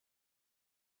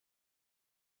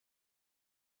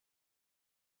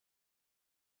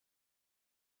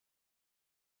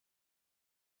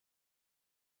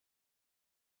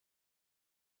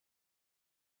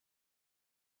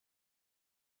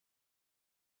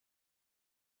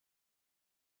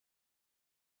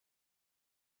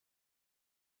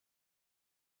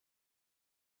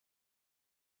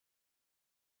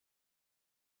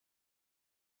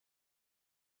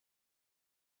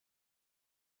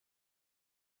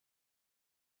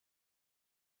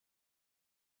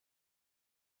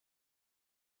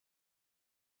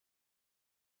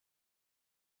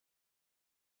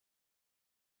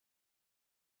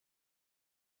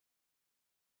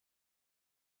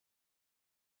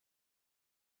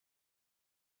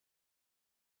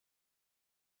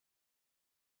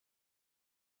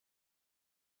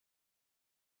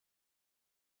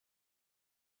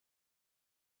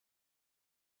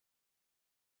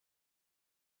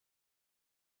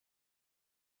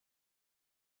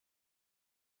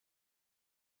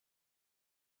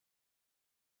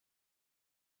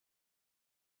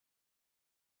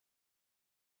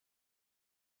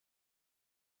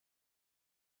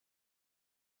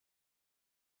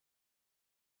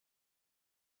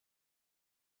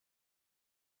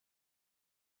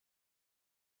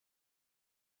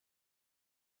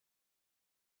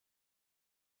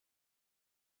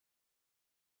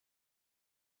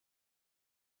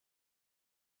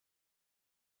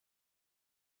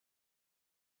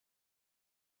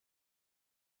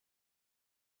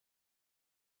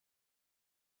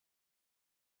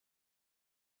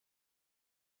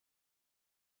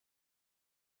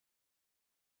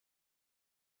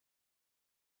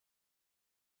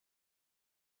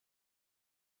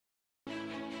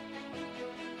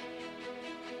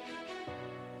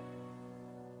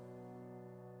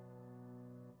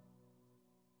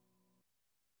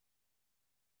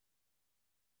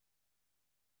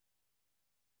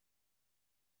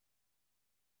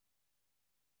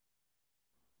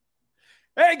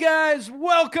Hey guys,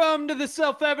 welcome to the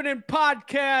Self-Evident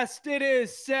Podcast. It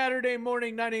is Saturday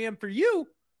morning, 9 a.m. for you,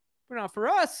 but not for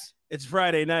us. It's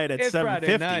Friday night at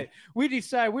 7:50. We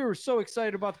decided we were so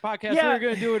excited about the podcast, we were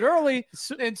going to do it early,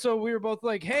 and so we were both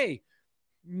like, hey,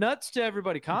 nuts to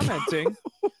everybody commenting.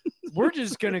 We're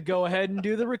just going to go ahead and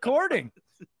do the recording.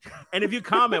 And if you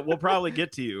comment, we'll probably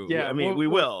get to you. Yeah, I mean, we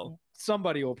will.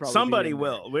 Somebody will probably. Somebody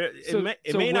will.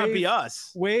 It may not be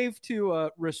us. Wave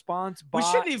to response bot. We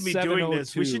shouldn't even be doing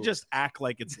this. We 702. should just act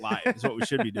like it's live. Is what we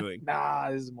should be doing. Nah,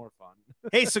 this is more fun.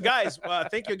 Hey, so guys,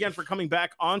 thank you again for coming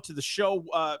back onto the show.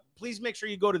 Please make sure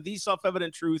you go to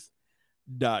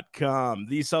theselfevidenttruth.com.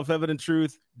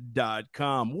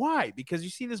 Theselfevidenttruth.com. Why? Because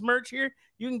you see this merch here,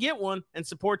 you can get one and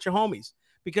support your homies.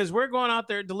 Because we're going out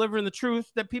there delivering the truth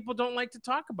that people don't like to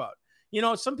talk about. You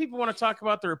know, some people want to talk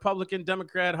about the Republican,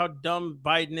 Democrat, how dumb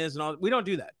Biden is and all. We don't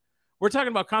do that. We're talking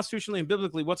about constitutionally and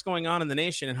biblically what's going on in the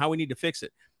nation and how we need to fix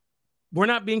it. We're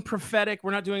not being prophetic.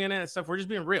 We're not doing any of that stuff. We're just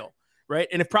being real, right?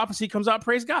 And if prophecy comes out,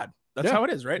 praise God. That's how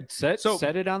it is, right?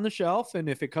 Set it on the shelf, and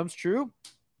if it comes true,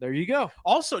 there you go.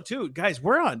 Also, too, guys,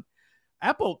 we're on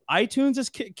Apple. iTunes is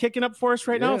kicking up for us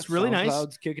right now. It's really nice.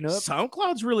 SoundCloud's kicking up.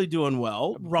 SoundCloud's really doing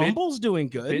well. Rumble's doing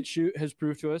good. BitChute has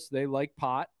proved to us they like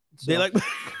pot. So they like...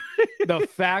 The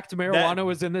fact marijuana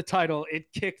was in the title,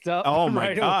 it kicked up. Oh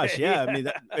my gosh, away. yeah. I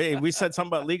mean, hey, we said something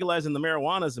about legalizing the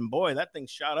marijuanas, and boy, that thing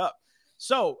shot up.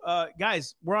 So,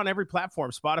 guys, we're on every platform: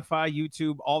 Spotify,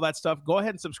 YouTube, all that stuff. Go ahead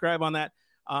and subscribe on that,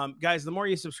 guys. The more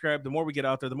you subscribe, the more we get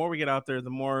out there. The more we get out there, the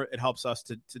more it helps us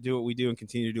to do what we do and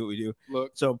continue to do what we do.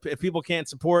 Look, so if people can't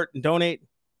support and donate,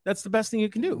 that's the best thing you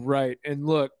can do, right? And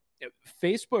look,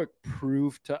 Facebook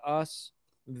proved to us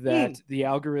that the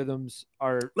algorithms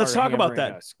are. Let's talk about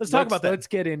that. Us. Let's talk about that. Let's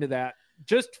get into that.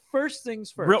 Just first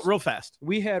things first. Real fast.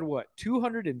 We had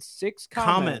 206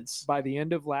 comments by the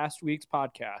end of last week's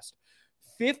podcast.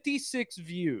 56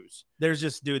 views.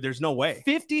 There's no way.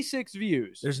 56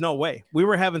 views. There's no way. We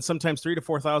were having sometimes 3,000 to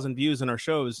 4,000 views in our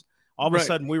shows. All of a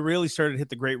sudden, we really started to hit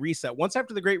the Great Reset. Once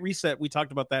after the Great Reset, we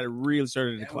talked about that. It really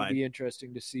started to decline. It would be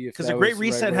interesting to see if because the Great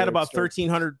Reset had about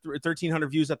 1,300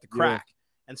 views at the crack. Yeah.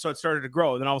 And so it started to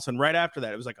grow. And then all of a sudden, right after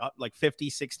that, it was like 50,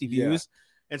 60 views.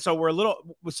 Yeah. And so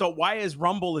why is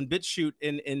Rumble and BitChute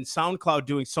and SoundCloud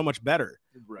doing so much better?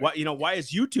 Right. Why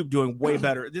is YouTube doing way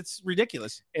better? It's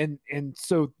ridiculous. And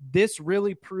so this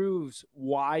really proves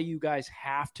why you guys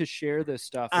have to share this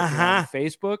stuff if you're on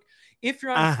Facebook. If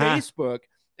you're on Facebook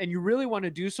and you really want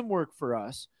to do some work for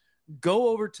us, go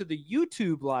over to the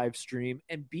YouTube live stream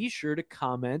and be sure to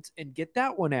comment and get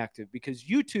that one active, because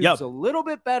YouTube's a little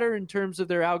bit better in terms of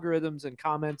their algorithms and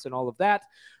comments and all of that.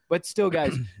 But still,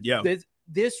 guys,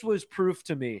 this was proof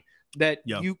to me that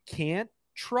you can't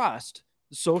trust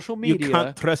social media. You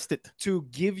can't trust it to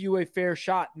give you a fair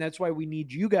shot. And that's why we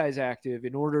need you guys active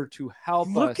in order to help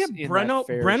us. Look at Breno.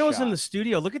 Breno's in the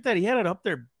studio. Look at that. He had it up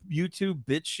there. YouTube,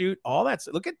 BitChute, all that.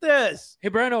 Look at this. Hey,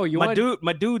 Breno,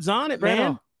 my dude's on it, Breno,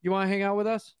 man. You want to hang out with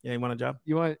us? Yeah, you want a job?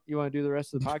 You want to do the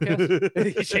rest of the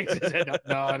podcast? He shakes his head.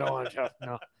 No, I don't want a job.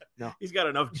 No. He's got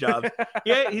enough job.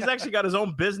 Yeah, he's actually got his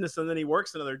own business, and then he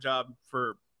works another job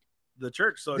for the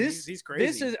church. So he's crazy.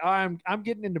 This is I'm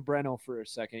getting into Breno for a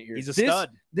second here. He's a stud.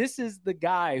 This is the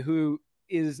guy who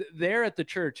is there at the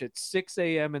church at 6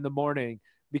 a.m. in the morning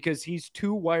because he's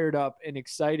too wired up and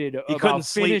excited about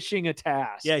finishing a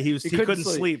task. Yeah, he couldn't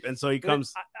sleep, and so he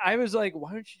comes. I was like,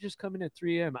 why don't you just come in at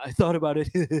 3 a.m.? I thought about it.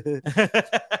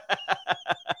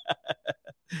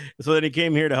 So then he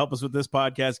came here to help us with this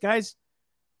podcast. Guys,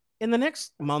 in the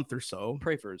next month or so,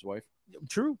 pray for his wife.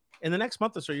 True. In the next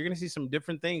month or so, you're going to see some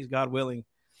different things, God willing,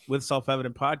 with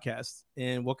Self-Evident Podcasts.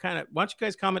 And why don't you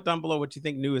guys comment down below what you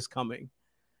think new is coming?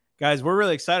 Guys, we're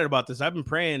really excited about this. I've been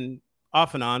praying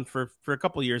off and on for a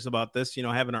couple of years about this,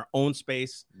 having our own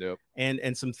space. Yep.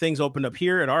 And some things opened up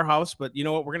here at our house. But you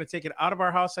know what? We're going to take it out of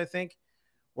our house, I think.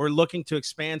 We're looking to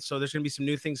expand. So there's going to be some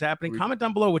new things happening. Comment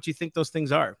down below what you think those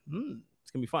things are.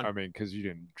 It's going to be fun. I mean, because you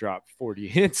didn't drop 40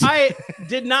 hits. I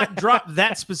did not drop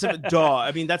that specific DAW.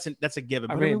 I mean, that's a given.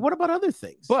 But I mean, what about other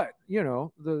things? But,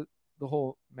 the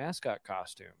whole mascot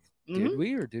costume. Did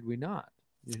we or did we not?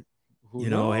 Who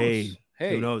knows?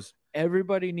 Hey, who knows?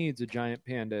 Everybody needs a giant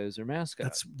panda as their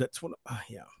mascot. That's what.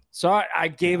 Yeah. So I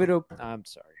gave it a. I'm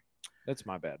sorry. That's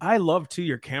my bad. I love too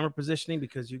your camera positioning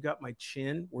because you got my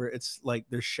chin where it's like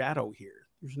there's shadow here.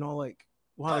 There's no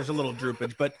there's a little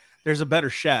droopage, but there's a better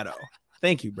shadow.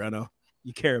 Thank you, Breno.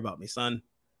 You care about me, son.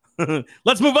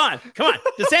 Let's move on. Come on,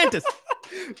 DeSantis.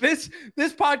 This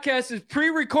podcast is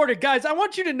pre-recorded. Guys, I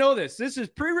want you to know this. This is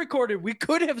pre-recorded. We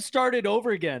could have started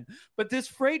over again, but this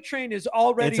freight train is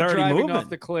already driving moving off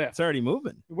the cliff. It's already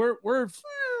moving. We're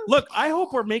Look, I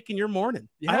hope we're making your morning.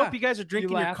 Yeah. I hope you guys are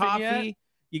drinking your coffee. Yet?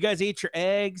 You guys ate your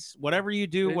eggs, whatever you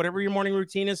do, whatever your morning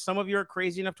routine is. Some of you are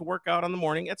crazy enough to work out on the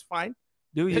morning. That's fine.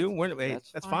 Do you?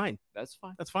 That's fine. That's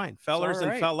fine. That's fine. Fellers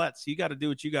right. and fellettes, you got to do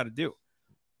what you got to do.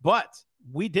 But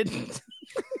we didn't.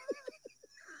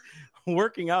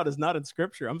 Working out is not in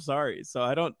scripture. I'm sorry. So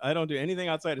I don't do anything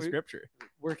outside of scripture.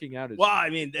 Working out is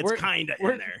it's kind of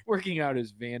in there. Working out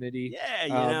is vanity. Yeah,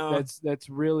 you know. That's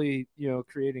really,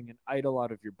 creating an idol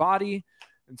out of your body.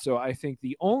 And so I think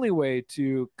the only way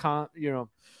to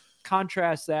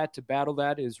contrast that, to battle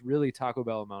that, is really Taco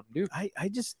Bell and Mountain Dew.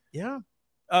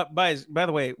 By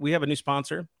the way, we have a new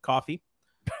sponsor, coffee.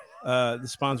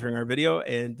 Sponsoring our video,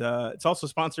 and it's also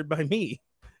sponsored by me.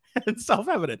 It's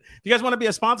self-evident. If you guys want to be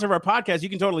a sponsor of our podcast, you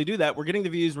can totally do that. We're getting the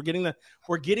views, we're getting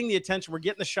the attention, we're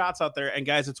getting the shots out there, and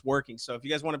guys, it's working. So if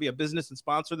you guys want to be a business and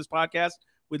sponsor this podcast,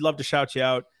 we'd love to shout you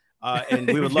out, and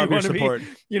we would love your support.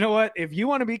 You know what? If you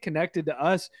want to be connected to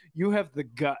us, you have the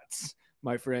guts,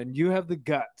 my friend. You have the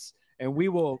guts, and we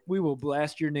will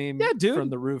blast your name from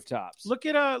the rooftops. Look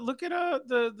at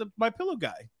the My Pillow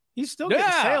guy. He's still getting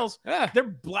sales. Yeah. They're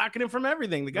blocking him from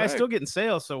everything. The guy's still getting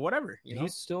sales, so whatever.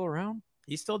 He's still around.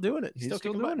 He's still doing it. He's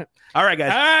still doing it. All right,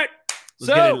 guys.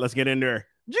 All right. Let's get into her.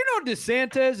 Do you know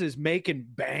DeSantis is making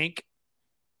bank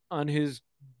on his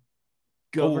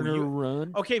governor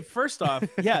run? Okay, first off,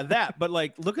 that. But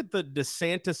look at the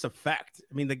DeSantis effect.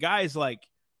 I mean, the guy's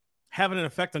having an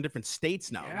effect on different states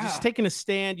now. Yeah. Just taking a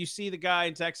stand. You see the guy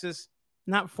in Texas,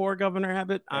 not for Governor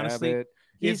Abbott, honestly.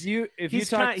 He's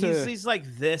like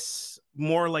this,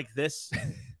 more like this.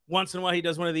 Once in a while, he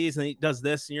does one of these and he does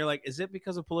this, and you're like, is it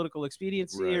because of political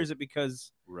expediency, or is it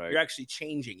because you're actually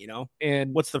changing?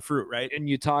 And what's the fruit, right? And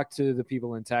you talk to the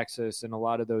people in Texas, and a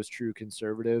lot of those true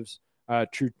conservatives.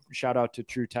 Shout out to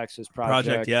True Texas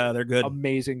Project. Yeah, they're good,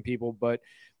 amazing people, but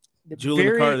Julie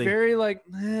McCarthy, very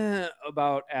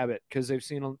about Abbott, because they've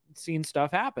seen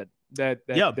stuff happen that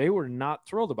they were not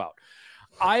thrilled about.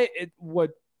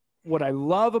 What I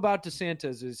love about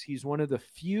DeSantis is he's one of the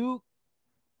few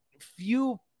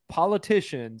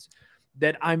politicians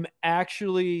that I'm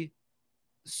actually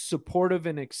supportive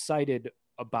and excited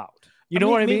about. You know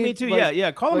what I mean? Me too.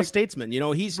 Call him a statesman.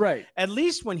 He's right. At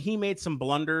least when he made some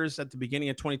blunders at the beginning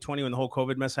of 2020, when the whole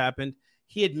COVID mess happened,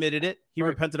 he admitted it. He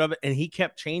repented of it, and he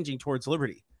kept changing towards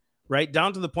liberty, right?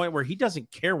 Down to the point where he doesn't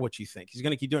care what you think. He's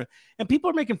going to keep doing it. And people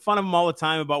are making fun of him all the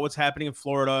time about what's happening in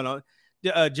Florida.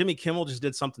 And Jimmy Kimmel just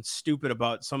did something stupid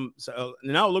about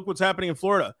now look what's happening in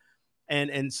Florida.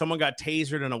 And someone got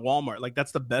tasered in a Walmart.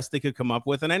 That's the best they could come up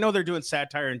with. And I know they're doing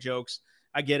satire and jokes.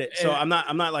 I get it. So I'm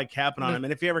not capping on him.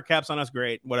 And if he ever caps on us,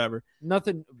 great, whatever.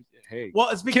 Nothing. Hey, well,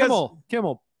 it's because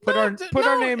Kimmel, put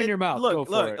our name in your mouth.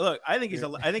 Look. I think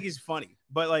he's funny,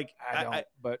 but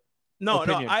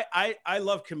I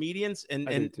love comedians,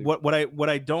 and what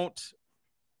I don't.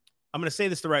 I'm going to say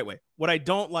this the right way. What I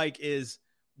don't like is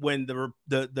when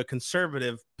the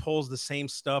conservative pulls the same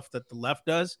stuff that the left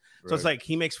does. So it's like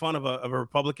he makes fun of a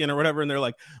Republican or whatever, and they're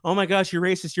like, oh my gosh, you're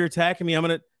racist, you're attacking me.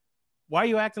 Why are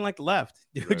you acting like the left?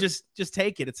 Dude, just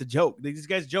take it. It's a joke. These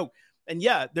guys joke. And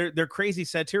they're crazy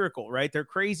satirical, right? They're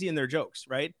crazy in their jokes,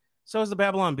 right? So is the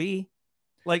Babylon Bee.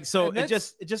 It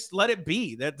just let it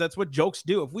be. That's what jokes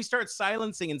do. If we start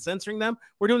silencing and censoring them,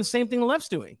 we're doing the same thing the left's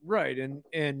doing. Right.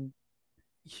 And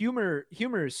humor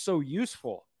is so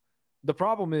useful. The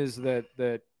problem is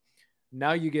that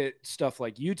now you get stuff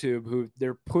like YouTube, who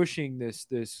they're pushing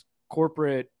this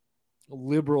corporate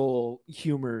liberal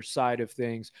humor side of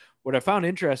things. What I found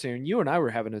interesting, and you and I were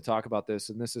having to talk about this,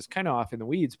 and this is kind of off in the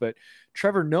weeds, but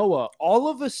Trevor Noah all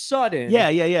of a sudden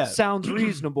sounds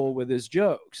reasonable with his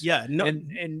jokes. Yeah. No,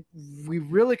 and we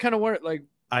really kind of weren't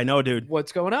I know, dude.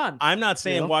 What's going on? I'm not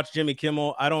saying watch Jimmy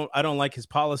Kimmel. I don't like his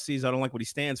policies. I don't like what he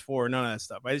stands for. None of that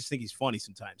stuff. I just think he's funny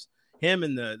sometimes. Him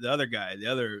and the other guy, the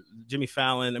other Jimmy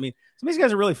Fallon. I mean, some of these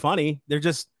guys are really funny.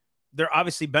 They're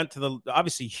obviously bent to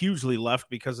obviously hugely left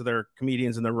because of their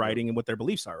comedians and their writing and what their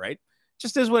beliefs are, right?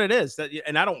 Just is what it is.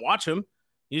 And I don't watch them.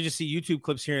 You just see YouTube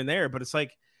clips here and there, but it's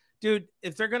like, dude,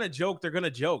 if they're going to joke, they're going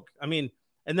to joke. I mean,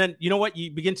 and then you know what?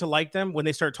 You begin to like them when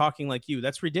they start talking like you.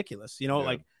 That's ridiculous.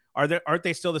 Aren't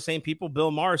they still the same people?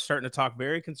 Bill Maher is starting to talk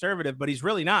very conservative, but he's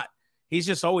really not. He's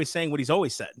just always saying what he's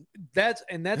always said. That's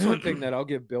one thing that I'll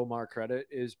give Bill Maher credit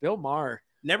is Bill Maher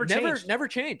never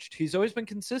changed. He's always been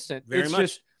consistent. Very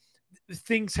much. Just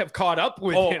things have caught up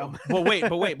with him. But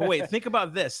wait. Think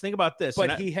about this.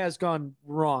 But he has gone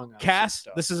wrong. Cass,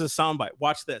 this is a soundbite.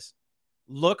 Watch this.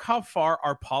 look how far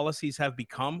our policies have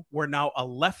become, where now a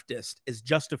leftist is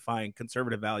justifying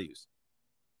conservative values.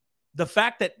 The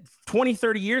fact that 20,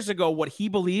 30 years ago, what he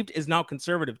believed is now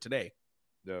conservative today.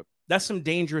 Yep. That's some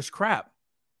dangerous crap.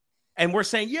 And we're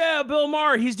saying, yeah, Bill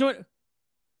Maher, he's doing.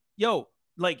 Yo,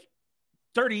 like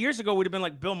 30 years ago, we'd have been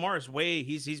like, Bill Maher's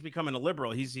he's becoming a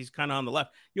liberal. He's kind of on the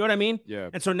left. You know what I mean? Yeah.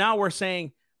 And so now we're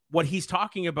saying what he's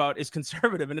talking about is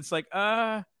conservative. And it's like,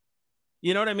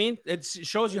 you know what I mean? It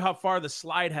shows you how far the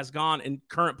slide has gone in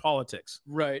current politics.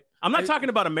 Right. I'm not talking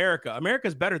about America.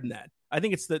 America's better than that. I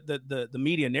think it's the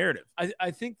media narrative.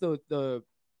 I think the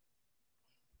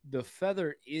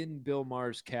feather in Bill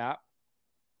Maher's cap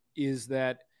is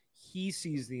that he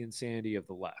sees the insanity of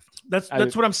the left. That's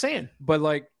what I'm saying. But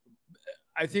like,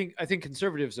 I think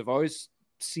conservatives have always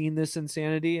seen this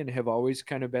insanity and have always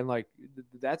kind of been like,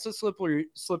 that's a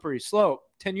slippery slope.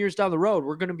 10 years down the road,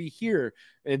 we're going to be here.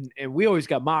 And we always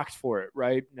got mocked for it,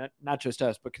 right? Not just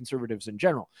us, but conservatives in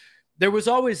general. There was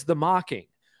always the mocking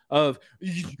of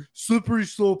slippery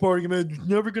slope argument. It's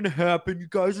never going to happen. You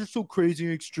guys are so crazy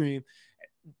and extreme.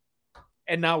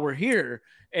 And now we're here.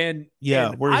 And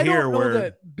we're I here. I don't know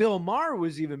that Bill Maher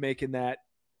was even making that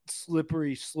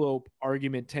slippery slope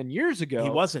argument 10 years ago. He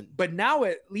wasn't. But now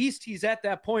at least he's at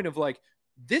that point of like,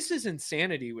 this is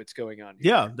insanity what's going on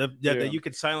here. That you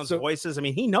could silence voices. I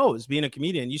mean, he knows, being a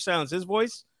comedian, you silence his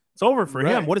voice, it's over for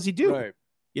him. What does he do? Right.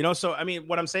 You know, so I mean,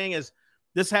 what I'm saying is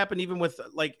this happened even with,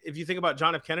 like, if you think about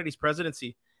John F. Kennedy's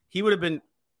presidency, he would have been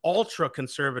ultra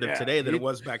conservative today than it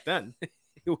was back then.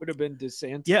 It would have been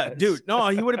DeSantis. Yeah, dude. No,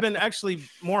 he would have been actually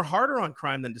more harder on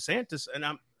crime than DeSantis. And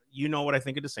you know what I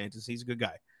think of DeSantis. He's a good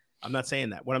guy. I'm not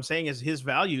saying that. What I'm saying is his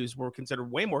values were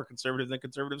considered way more conservative than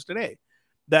conservatives today.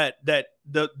 That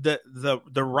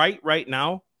the right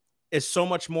now is so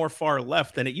much more far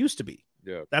left than it used to be.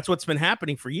 Yeah. That's what's been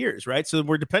happening for years, right? So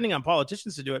we're depending on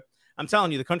politicians to do it. I'm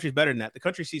telling you, the country's better than that. The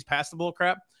country sees past the bull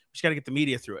crap. We just got to get the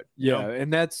media through it. Yeah, you know?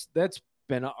 and that's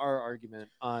been our argument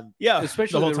on the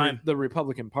especially whole time. The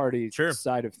Republican Party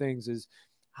side of things is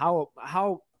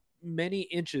how many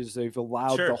inches they've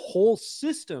allowed the whole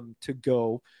system to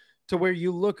go to where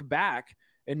you look back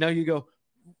and now you go,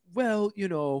 well, you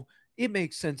know, it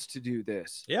makes sense to do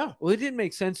this. Yeah. Well, it didn't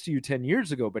make sense to you 10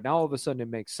 years ago, but now all of a sudden it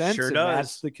makes sense. Sure and does.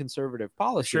 That's the conservative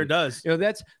policy. Sure does. You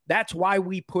know, that's why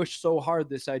we push so hard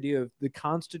this idea of the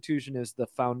Constitution as the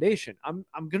foundation. I'm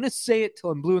going to say it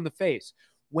till I'm blue in the face.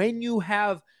 When you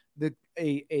have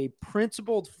a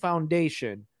principled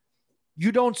foundation,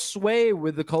 you don't sway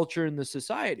with the culture and the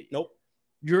society. Nope.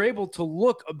 You're able to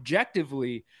look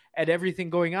objectively at everything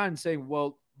going on and say,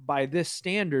 well, by this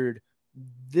standard,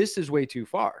 this is way too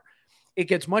far. It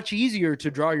gets much easier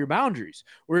to draw your boundaries.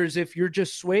 Whereas if you're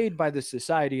just swayed by the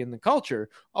society and the culture,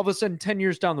 all of a sudden 10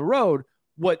 years down the road,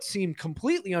 what seemed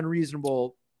completely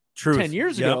unreasonable 10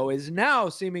 years ago is now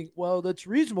seeming, well, that's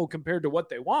reasonable compared to what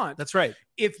they want. That's right.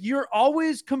 If you're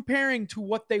always comparing to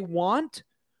what they want,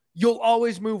 you'll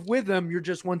always move with them. You're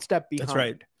just one step behind. That's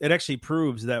right. It actually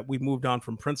proves that we've moved on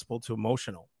from principle to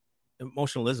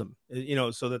emotionalism, you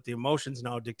know, so that the emotions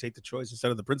now dictate the choice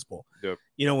instead of the principle. Yep.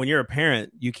 You know, when you're a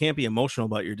parent, you can't be emotional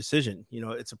about your decision. You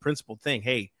know, it's a principled thing.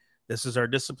 Hey, this is our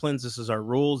disciplines. This is our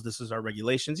rules. This is our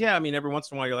regulations. Yeah. I mean, every once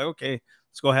in a while you're like, okay,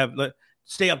 let's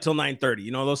stay up till 9:30,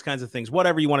 you know, those kinds of things,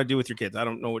 whatever you want to do with your kids. I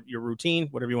don't know what your routine,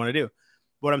 whatever you want to do.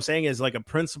 What I'm saying is, like, a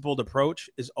principled approach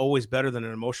is always better than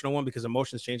an emotional one, because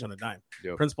emotions change on a dime.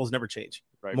 Yep. Principles never change.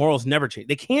 Right. Morals never change.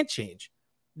 They can't change.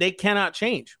 They cannot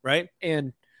change. Right.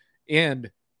 And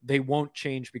they won't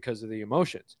change because of the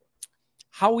emotions.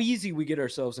 How easy we get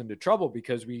ourselves into trouble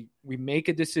because we make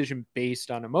a decision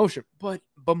based on emotion. But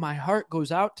my heart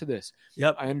goes out to this.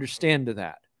 Yep. I understand to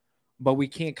that. But we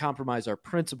can't compromise our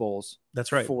principles.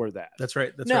 That's right. For that. That's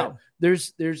right. That's now, right.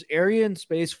 There's area and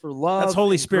space for love. That's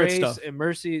Holy and Spirit grace stuff. And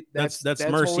mercy. That's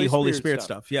mercy, Holy Spirit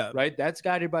stuff. Yeah. Right. That's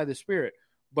guided by the Spirit.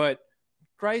 But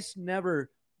Christ never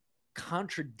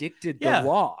contradicted the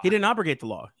law. He didn't abrogate the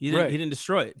law. He didn't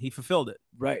destroy it. He fulfilled it.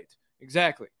 Right.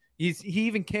 Exactly. He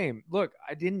even came. Look,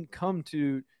 I didn't come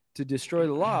to destroy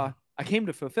the law. I came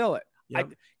to fulfill it.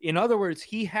 Yep. In other words,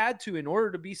 he had to, in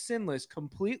order to be sinless,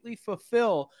 completely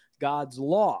fulfill God's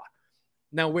law.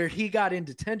 Now, where he got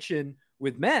into tension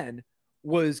with men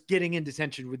was getting into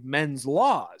tension with men's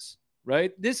laws,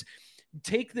 right?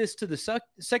 Take this to the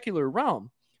secular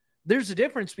realm. There's a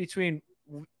difference between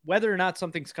whether or not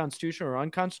something's constitutional or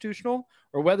unconstitutional,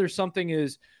 or whether something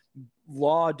is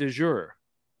law de jure.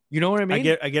 You know what I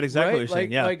mean? I get exactly what you're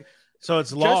saying. Yeah. So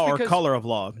it's law or color of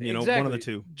law, you know, one of the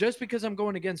two. Just because I'm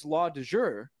going against law de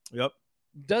jure, yep,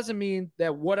 doesn't mean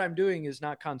that what I'm doing is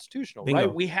not constitutional. Bingo.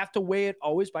 Right? We have to weigh it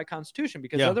always by Constitution,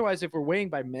 because otherwise, if we're weighing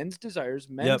by men's desires,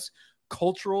 men's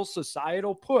cultural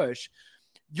societal push,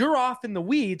 you're off in the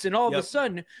weeds, and all of a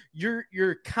sudden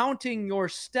you're counting your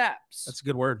steps. That's a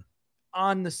good word.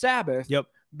 On the Sabbath. Yep.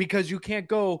 Because you can't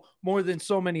go more than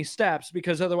so many steps,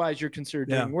 because otherwise you're considered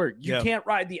doing work. You can't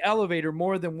ride the elevator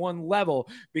more than one level,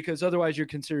 because otherwise you're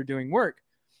considered doing work.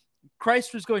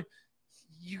 Christ was going,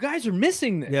 you guys are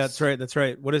missing this. Yeah, that's right. That's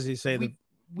right. What does he say?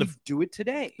 We do it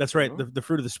today. That's right. The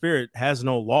fruit of the Spirit has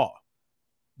no law.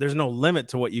 There's no limit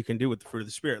to what you can do with the fruit of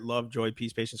the Spirit. Love, joy,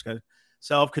 peace, patience,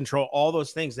 self-control, all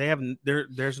those things.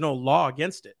 There's no law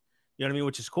against it. You know what I mean?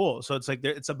 Which is cool. So it's like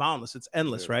it's a boundless, it's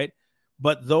endless, right?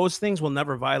 But those things will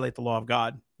never violate the law of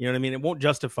God. You know what I mean? It won't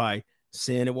justify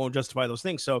sin. It won't justify those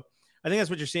things. So I think that's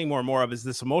what you're seeing more and more of, is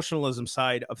this emotionalism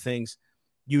side of things.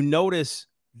 You notice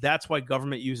that's why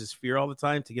government uses fear all the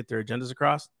time to get their agendas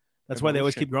across. That's why they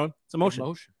always keep growing. It's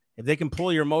emotion. If they can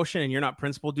pull your emotion and you're not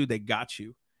principled, dude, they got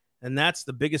you. And that's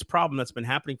the biggest problem that's been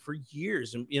happening for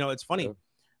years. And, it's funny.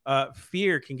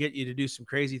 Fear can get you to do some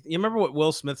crazy things. You remember what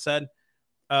Will Smith said?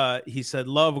 He said,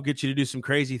 love will get you to do some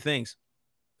crazy things.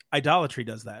 Idolatry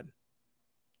does that.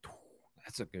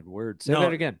 That's a good word. Say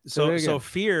that again. So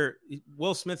fear,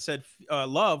 Will Smith said,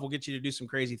 love will get you to do some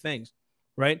crazy things,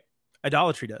 right?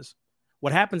 Idolatry does.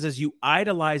 What happens is you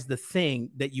idolize the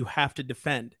thing that you have to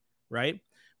defend, right?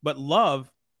 But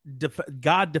love,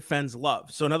 God defends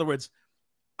love. So in other words,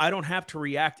 I don't have to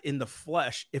react in the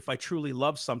flesh if I truly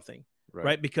love something,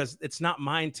 right? Because it's not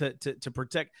mine to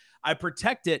protect. I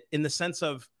protect it in the sense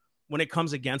of when it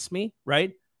comes against me,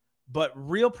 right? But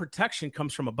real protection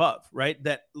comes from above, right?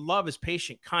 That love is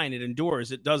patient, kind, it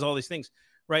endures, it does all these things,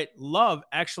 right? Love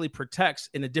actually protects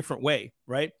in a different way,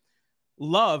 right?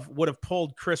 Love would have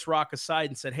pulled Chris Rock aside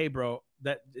and said, hey, bro,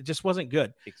 that it just wasn't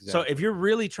good. Exactly. So if you're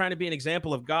really trying to be an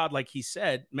example of God, like he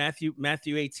said, Matthew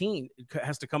 18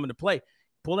 has to come into play.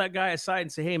 Pull that guy aside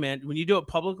and say, hey, man, when you do it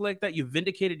publicly like that, you've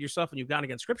vindicated yourself and you've gone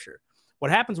against Scripture.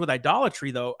 What happens with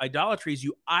idolatry, though, is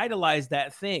you idolize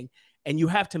that thing. And you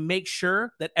have to make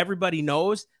sure that everybody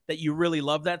knows that you really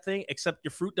love that thing, except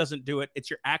your fruit doesn't do it. It's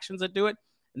your actions that do it.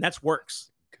 And that's works.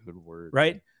 Good word.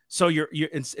 Right. Man. So you're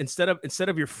instead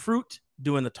of your fruit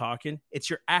doing the talking,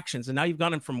 it's your actions. And now you've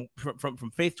gone from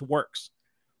faith to works.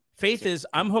 Faith is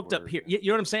I'm hooked up here. You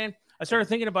know what I'm saying? I started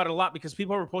thinking about it a lot because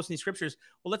people were posting these scriptures.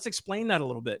 Well, let's explain that a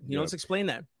little bit. Let's explain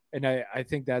that. And I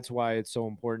think that's why it's so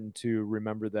important to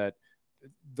remember that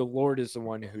the Lord is the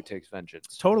one who takes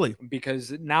vengeance. Totally.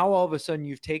 Because now all of a sudden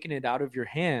you've taken it out of your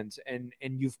hands and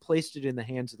you've placed it in the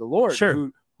hands of the Lord, sure.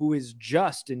 who is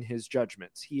just in his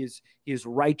judgments. He is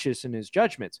righteous in his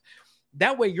judgments.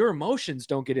 That way your emotions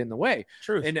don't get in the way.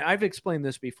 Truth. And I've explained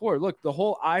this before. Look, the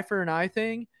whole eye for an eye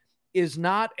thing is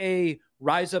not a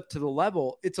rise up to the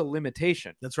level. It's a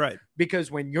limitation. That's right.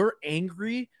 Because when you're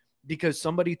angry because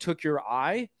somebody took your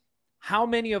eye, how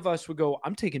many of us would go,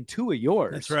 I'm taking 2 of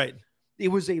yours? That's right. It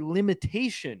was a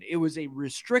limitation. It was a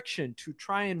restriction to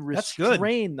try and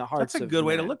restrain the hearts. That's a good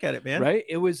way to look at it, man. Right?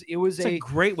 It was a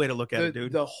great way to look at it,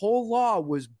 dude. The whole law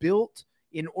was built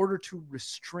in order to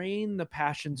restrain the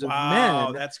passions of men.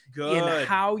 Wow, that's good. In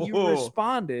how you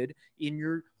responded in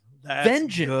your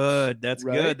vengeance. Good. That's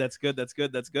good. That's good. That's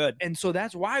good. That's good. And so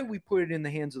that's why we put it in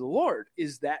the hands of the Lord,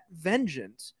 is that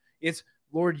vengeance. It's,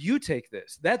 Lord, you take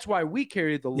this. That's why we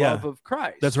carry the love of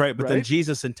Christ. That's right. But then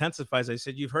Jesus intensifies. I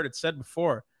said, you've heard it said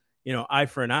before, eye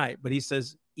for an eye. But he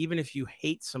says, even if you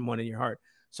hate someone in your heart.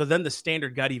 So then the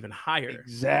standard got even higher.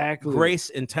 Exactly. Grace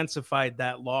intensified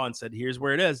that law and said, here's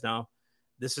where it is now.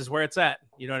 This is where it's at.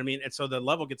 You know what I mean? And so the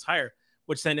level gets higher,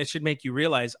 which then it should make you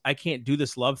realize I can't do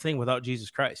this love thing without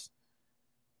Jesus Christ.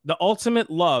 The ultimate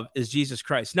love is Jesus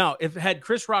Christ. Now, if had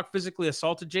Chris Rock physically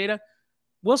assaulted Jada,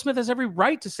 Will Smith has every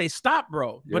right to say, stop,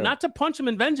 bro, but not to punch him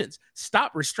in vengeance.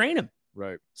 Stop, restrain him.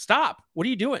 Right. Stop. What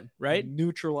are you doing? Right.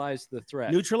 Neutralize the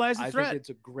threat. Neutralize the threat. I think it's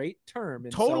a great term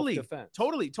in Totally. self-defense.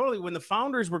 Totally. When the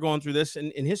founders were going through this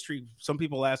in history, some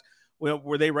people ask, well,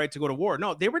 were they right to go to war?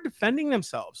 No, they were defending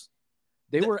themselves.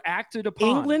 They were acted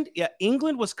upon.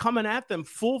 England was coming at them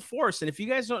full force. And if you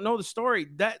guys don't know the story,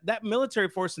 that military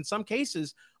force, in some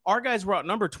cases, our guys were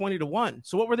outnumbered 20-1.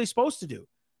 So what were they supposed to do?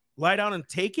 Lie down and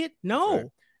take it? No. Right.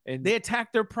 And they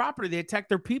attacked their property. They attacked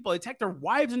their people. They attacked their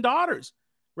wives and daughters,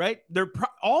 right?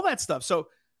 All that stuff. So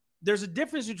there's a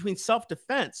difference between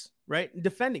self-defense, right? And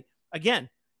defending. Again,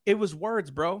 it was words,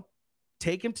 bro.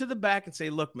 Take him to the back and say,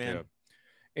 look, man,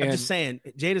 I'm just saying,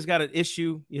 Jada's got an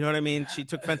issue. You know what I mean? She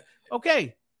took offense.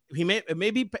 Okay.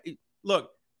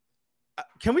 Look,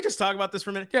 can we just talk about this for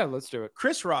a minute? Yeah, let's do it.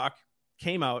 Chris Rock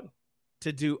came out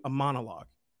to do a monologue.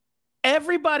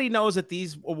 Everybody knows at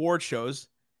these award shows,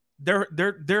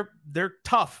 they're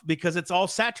tough because it's all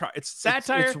satire. It's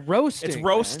satire. It's roasting. It's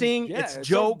roasting. Yeah, it's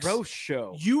jokes. A roast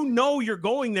show. You know you're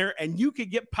going there and you could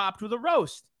get popped with a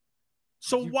roast.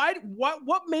 So what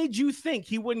made you think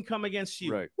he wouldn't come against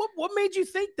you? Right. What made you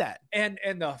think that? And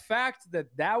the fact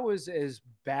that was as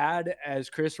bad as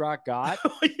Chris Rock got.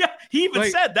 Yeah, he even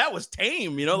said that was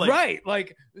tame, right,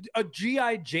 like a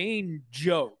G.I. Jane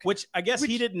joke. Which I guess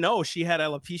he didn't know she had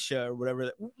alopecia or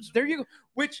whatever. There you go.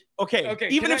 Which okay.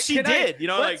 Even if she did,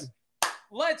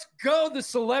 let's go the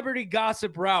celebrity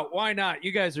gossip route. Why not?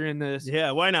 You guys are in this.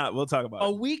 Yeah, why not? We'll talk about it.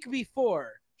 A week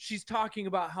before, she's talking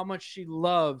about how much she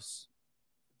loves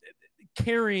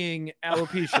carrying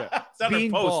alopecia,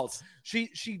 being bald.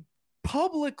 She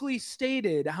publicly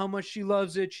stated how much she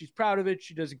loves it. She's proud of it.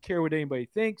 She doesn't care what anybody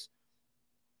thinks.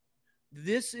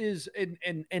 This is,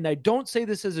 and I don't say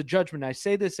this as a judgment. I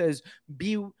say this as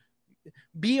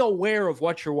be aware of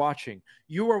what you're watching.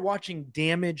 You are watching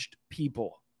damaged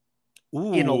people.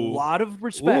 Ooh. In a lot of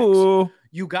respects. Ooh.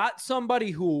 You got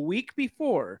somebody who a week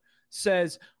before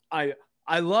says,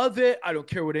 I love it. I don't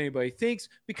care what anybody thinks,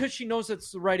 because she knows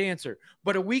that's the right answer.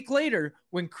 But a week later,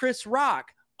 when Chris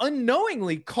Rock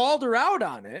unknowingly called her out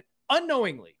on it,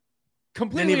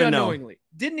 completely unknowingly,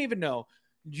 didn't even know.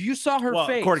 You saw her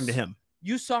face. According to him.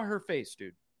 You saw her face,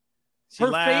 dude. She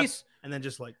laughed, face. And then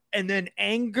just and then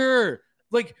anger.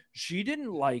 Like, she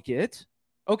didn't like it.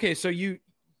 Okay, so you're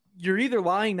either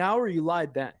lying now or you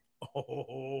lied then.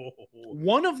 Oh.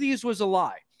 One of these was a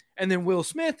lie. And then Will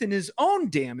Smith, in his own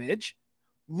damage,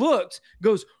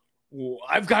 goes, well,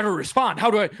 I've got to respond.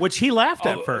 How do I? Which he laughed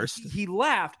at first. He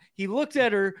laughed. He looked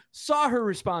at her, saw her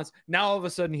response. Now all of a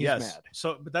sudden he's mad.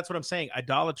 So, but that's what I'm saying.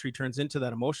 Idolatry turns into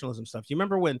that emotionalism stuff. You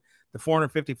remember when the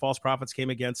 450 false prophets came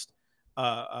against,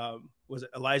 was it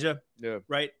Elijah? Yeah.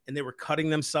 Right. And they were cutting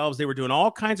themselves. They were doing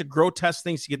all kinds of grotesque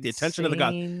things to get the attention of the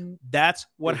God. That's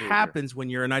what happens when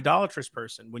you're an idolatrous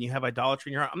person. When you have idolatry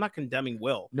in your heart. I'm not condemning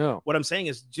Will. No. What I'm saying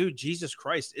is, dude, Jesus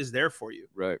Christ is there for you.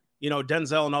 Right.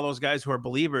 Denzel and all those guys who are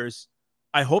believers,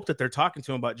 I hope that they're talking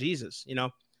to him about Jesus,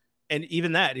 and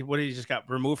even that, what he just got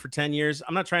removed for 10 years.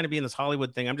 I'm not trying to be in this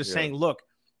Hollywood thing. I'm just saying, look,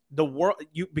 the world,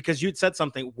 because you'd said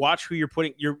something, watch who you're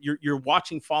putting, you're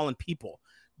watching fallen people.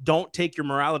 Don't take your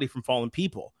morality from fallen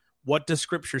people. What does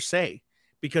scripture say?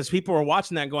 Because people are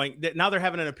watching that going, now they're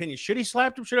having an opinion. Should he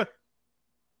slap him? Should have?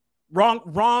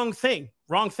 Wrong thing.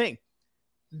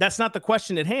 That's not the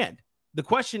question at hand. The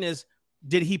question is,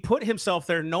 did he put himself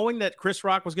there knowing that Chris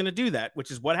Rock was going to do that,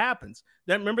 which is what happens?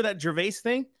 Remember that Gervais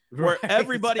thing where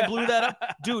everybody blew that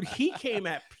up? Dude, he came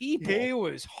at people. He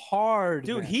was hard.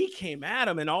 Dude, he came at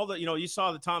him, and all the, you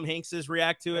saw the Tom Hankses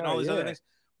react to it and all these other things.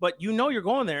 But you're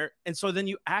going there, and so then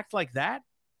you act like that.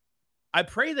 I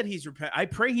pray that he's repent. I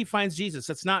pray he finds Jesus.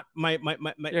 That's not my.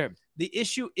 The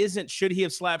issue isn't should he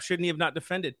have slapped, shouldn't he have not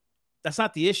defended. That's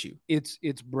not the issue.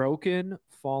 It's broken,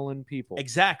 fallen people.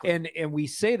 Exactly. And we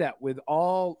say that with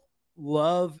all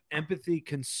love, empathy,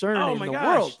 concern in the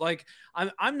world. Like,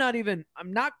 I'm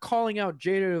not calling out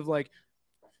Jada of like,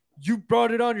 you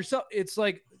brought it on yourself. It's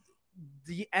like,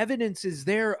 the evidence is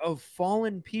there of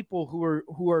fallen people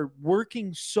who are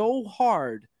working so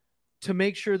hard to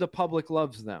make sure the public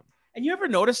loves them. And you ever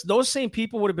notice those same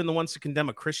people would have been the ones to condemn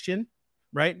a Christian,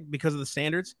 right? Because of the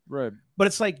standards. Right. But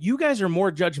it's like, you guys are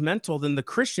more judgmental than the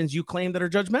Christians you claim that are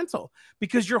judgmental,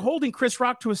 because you're holding Chris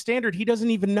Rock to a standard he doesn't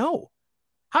even know.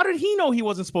 How did he know he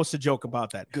wasn't supposed to joke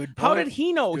about that? Good point. How did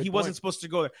he know he wasn't supposed to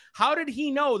go there? How did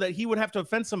he know that he would have to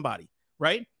offend somebody,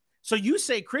 right? So you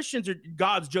say Christians are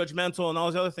God's judgmental and all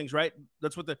those other things, right?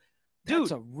 That's what That's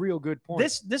a real good point.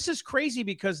 This is crazy,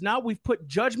 because now we've put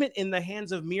judgment in the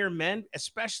hands of mere men,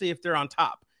 especially if they're on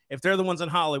top, if they're the ones in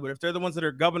Hollywood, if they're the ones that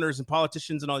are governors and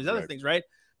politicians and all these other things, right?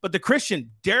 But the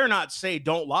Christian dare not say,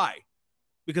 don't lie,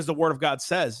 because the word of God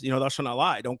says, thou shalt not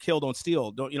lie, don't kill, don't steal,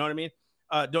 don't, you know what I mean?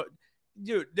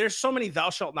 Dude, there's so many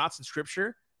thou shalt nots in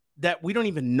scripture that we don't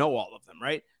even know all of them,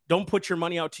 right? Don't put your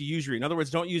money out to usury. In other words,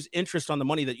 don't use interest on the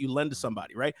money that you lend to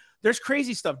somebody, right? There's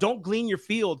crazy stuff. Don't glean your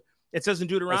field. It says in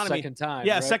Deuteronomy. A second time.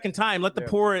 Yeah, right? Second time. Let the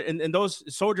poor and those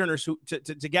sojourners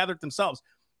to gather it themselves.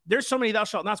 There's so many thou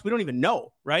shalt nots we don't even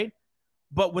know, right?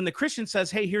 But when the Christian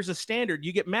says, hey, here's a standard,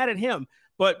 you get mad at him.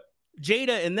 But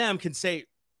Jada and them can say,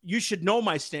 you should know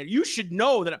my standard. You should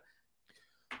know that.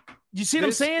 You see what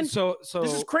I'm saying? So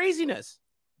this is craziness.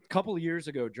 A couple of years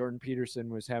ago, Jordan Peterson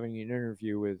was having an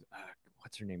interview with,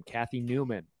 what's her name? Kathy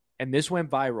Newman. And this went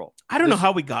viral. I don't know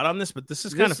how we got on this, but this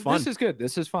is kind of fun. This is good.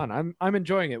 This is fun. I'm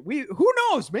enjoying it. Who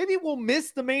knows? Maybe we'll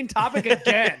miss the main topic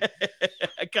again.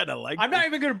 kind of like. I'm not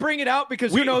even going to bring it out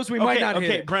because who knows, we might not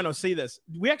hit it. Breno, see this.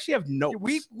 We actually have notes.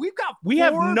 We've got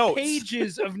have 4 notes.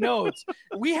 pages of notes.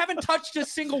 We haven't touched a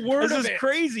single word of it. This is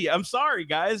crazy. I'm sorry,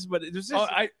 guys, but this is.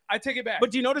 I take it back.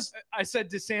 But do you notice? I said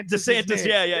DeSantis. DeSantis,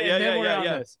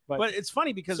 yeah. But But it's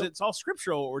funny because it's all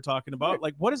scriptural what we're talking about. Right.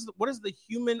 Like, what is the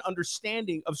human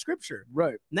understanding of scripture?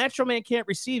 right. Natural man can't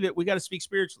receive it. We got to speak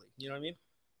spiritually. You know what I mean?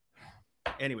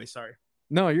 Anyway, sorry.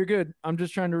 No, you're good. I'm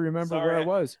just trying to remember where I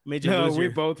was. Made you No, lose we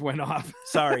your- both went off.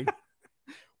 Sorry.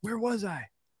 Where was I?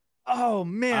 Oh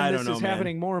man, I this don't know, is man.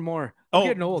 happening more and more. I'm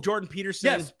getting old. Jordan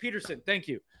Peterson. Yes, Peterson. Thank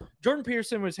you. Jordan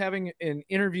Peterson was having an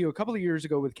interview a couple of years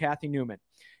ago with Kathy Newman,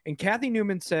 and Kathy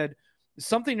Newman said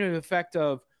something to the effect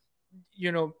of,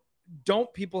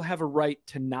 don't people have a right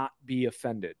to not be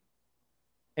offended?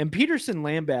 And Peterson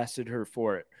lambasted her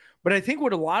for it. But I think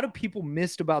what a lot of people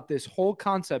missed about this whole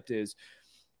concept is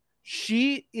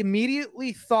she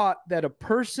immediately thought that a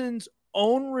person's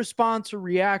own response or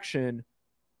reaction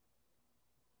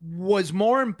was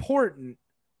more important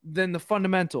than the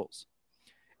fundamentals.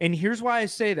 And here's why I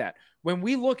say that. When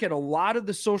we look at a lot of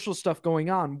the social stuff going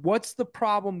on, what's the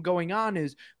problem going on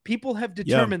is people have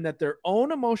determined that their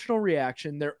own emotional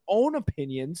reaction, their own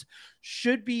opinions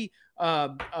should be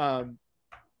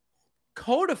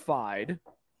codified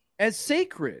as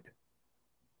sacred.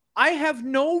 I have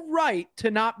no right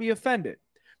to not be offended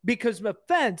because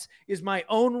offense is my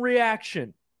own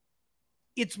reaction.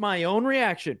 It's my own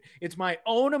reaction. It's my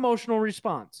own emotional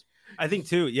response. I think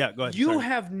too. Yeah, go ahead. You Sorry.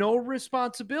 have no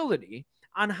responsibility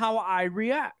on how I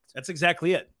react. That's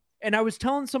exactly it. And I was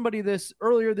telling somebody this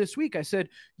earlier this week. I said,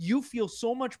 you feel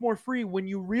so much more free when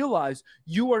you realize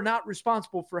you are not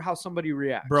responsible for how somebody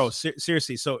reacts. Bro,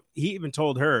 seriously. So he even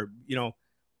told her,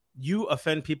 you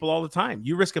offend people all the time.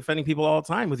 You risk offending people all the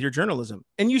time with your journalism.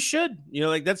 And you should.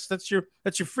 That's your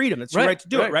freedom. That's your right to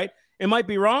do it, right? It might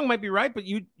be wrong, might be right, but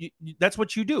you that's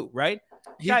what you do, right?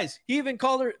 Guys, he even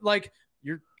called her like,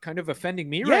 you're kind of offending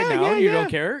me right now. And you don't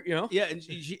care, Yeah, and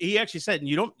he actually said, and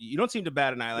you don't seem to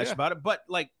bat an eyelash about it, but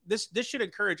like this should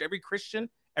encourage every Christian,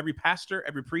 every pastor,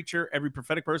 every preacher, every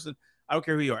prophetic person. I don't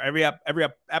care who you are, every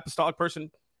apostolic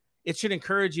person. It should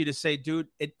encourage you to say, dude,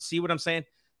 see what I'm saying?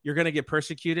 You're going to get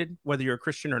persecuted whether you're a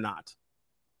Christian or not.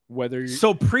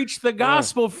 So preach the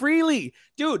gospel freely.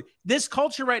 Dude, this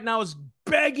culture right now is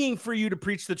begging for you to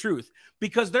preach the truth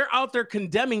because they're out there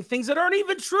condemning things that aren't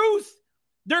even truth.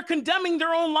 They're condemning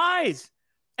their own lies,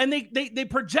 and they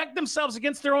project themselves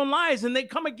against their own lies, and they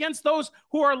come against those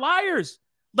who are liars.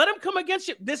 Let them come against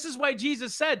you. This is why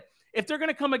Jesus said, if they're going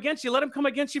to come against you, let them come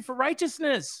against you for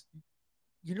righteousness.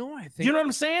 You know what I think? You know what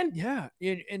I'm saying? Yeah.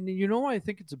 And you know what I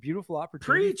think it's a beautiful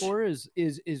opportunity for is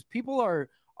people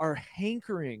are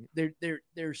hankering.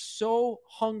 They're so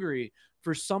hungry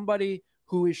for somebody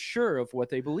who is sure of what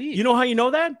they believe. You know how you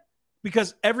know that?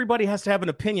 Because everybody has to have an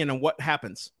opinion on what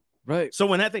happens. Right. So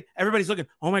when that thing, everybody's looking,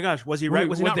 oh my gosh, was he right?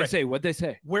 Was he not right? What'd they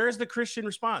say? Where is the Christian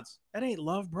response? That ain't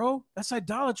love, bro. That's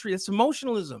idolatry. That's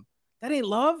emotionalism. That ain't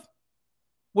love.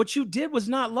 What you did was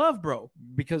not love, bro.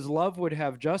 Because love would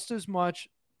have just as much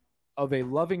of a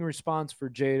loving response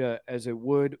for Jada as it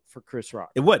would for Chris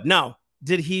Rock. It would. Now,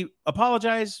 did he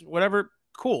apologize? Whatever.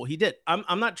 Cool. He did.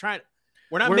 I'm not trying.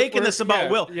 We're not making this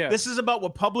about Will. Yeah. This is about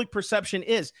what public perception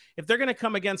is. If they're going to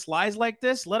come against lies like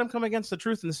this, let them come against the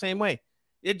truth in the same way.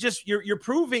 It just, you're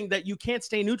proving that you can't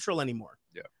stay neutral anymore.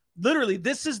 Yeah. Literally,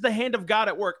 this is the hand of God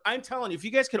at work. I'm telling you, if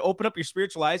you guys could open up your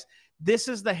spiritual eyes, this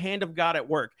is the hand of God at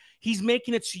work. He's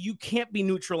making it so you can't be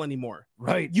neutral anymore.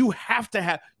 Right. You have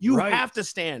to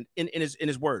stand in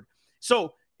his word.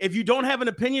 So if you don't have an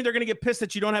opinion, they're going to get pissed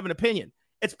that you don't have an opinion.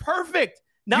 It's perfect.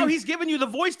 Now he's giving you the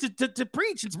voice to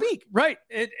preach and speak. Right.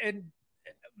 And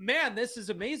man, this is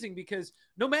amazing because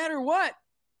no matter what,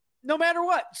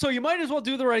 so you might as well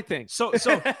do the right thing. So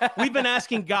we've been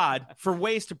asking God for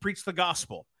ways to preach the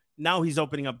gospel. Now he's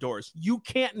opening up doors. You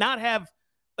can't not have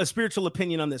a spiritual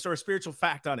opinion on this or a spiritual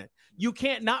fact on it. You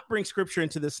can't not bring scripture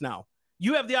into this now.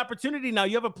 You have the opportunity now.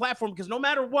 You have a platform because no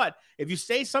matter what, if you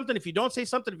say something, if you don't say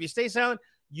something, if you stay silent,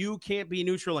 you can't be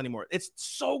neutral anymore. It's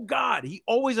so God. He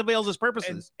always avails his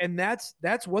purposes. And that's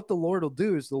what the Lord will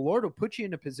do is the Lord will put you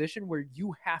in a position where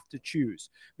you have to choose.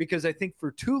 Because I think for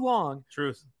too long,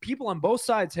 people on both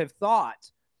sides have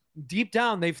thought, deep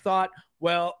down, they've thought,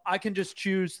 well, I can just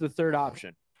choose the third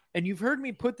option. And you've heard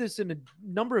me put this in a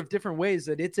number of different ways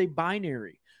that it's a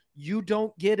binary. You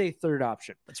don't get a third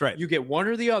option. That's right. You get one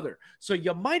or the other. So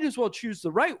you might as well choose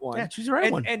the right one. Yeah, choose the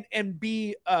right one. And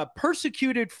be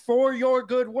persecuted for your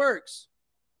good works.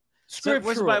 So what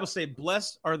does the Bible say?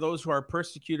 Blessed are those who are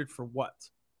persecuted for what?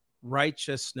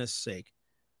 Righteousness' sake.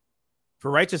 For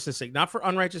righteousness' sake. Not for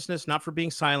unrighteousness, not for being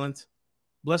silent.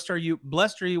 Blessed are you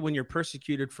when you're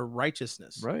persecuted for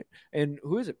righteousness. Right. And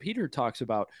who is it? Peter talks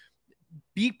about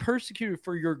be persecuted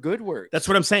for your good works. That's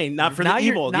what I'm saying. Not for the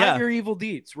evil. Not your evil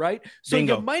deeds, right? So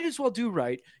Bingo. You might as well do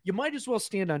right. You might as well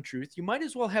stand on truth. You might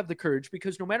as well have the courage,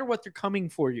 because no matter what, they're coming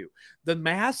for you. The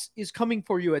mass is coming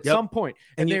for you at some point,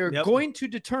 and they are going to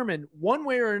determine one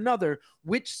way or another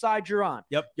which side you're on.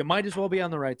 Yep. You might as well be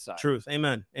on the right side. Truth.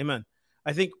 Amen.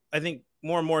 I think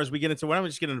more and more as we get into, why don't we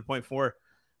just get into point 4?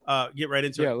 Get right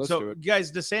into it. Let's do it.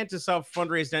 Guys, DeSantis out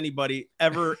fundraised anybody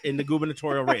ever in the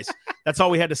gubernatorial race. That's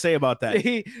all we had to say about that.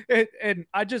 And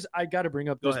I got to bring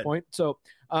up this point. So,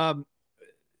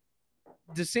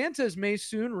 DeSantis may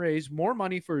soon raise more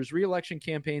money for his reelection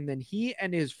campaign than he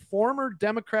and his former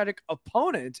Democratic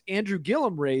opponent, Andrew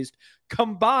Gillum, raised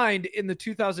combined in the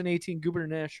 2018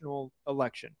 gubernatorial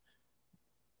election.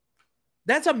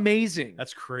 That's amazing.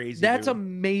 That's crazy. That's dude.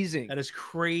 Amazing. That is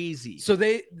crazy. So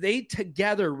they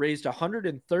together raised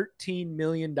 $113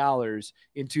 million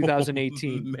in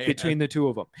 2018 between the two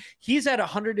of them. He's at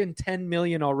 $110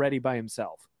 million already by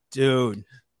himself. Dude.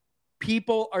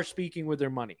 People are speaking with their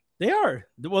money. They are.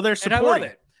 Well, they're supporting.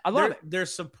 And I love it. They're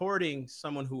supporting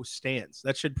someone who stands.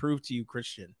 That should prove to you,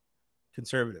 Christian,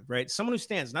 conservative, right? Someone who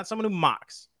stands, not someone who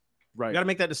mocks. Right. You got to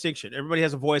make that distinction. Everybody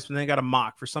has a voice, but they got to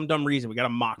mock for some dumb reason. We got to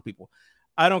mock people.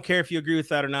 I don't care if you agree with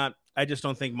that or not. I just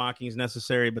don't think mocking is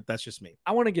necessary, but that's just me.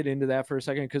 I want to get into that for a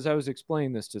second, because I was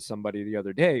explaining this to somebody the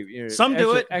other day. Some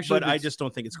do it, but I just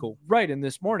don't think it's cool. Right. And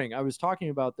this morning I was talking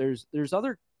about there's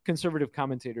other conservative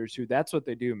commentators who that's what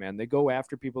they do, man. They go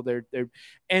after people.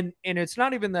 And it's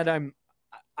not even that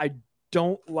I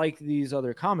don't like these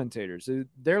other commentators.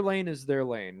 Their lane is their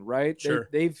lane, right? Sure.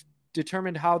 They've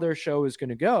determined how their show is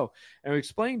going to go. And I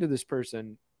explained to this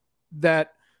person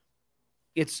that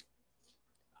it's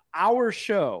our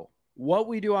show. What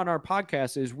we do on our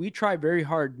podcast is we try very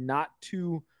hard not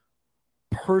to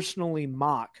personally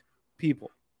mock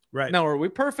people. Right. Now, are we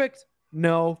perfect?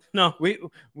 No.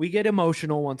 We get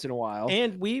emotional once in a while,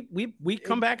 and we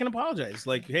come back and apologize.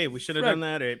 Like, hey, we should have done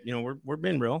that. We're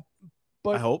being real.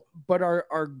 But I hope. But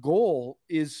our goal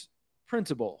is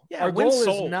principle. Yeah, our goal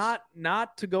is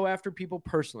not to go after people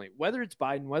personally, whether it's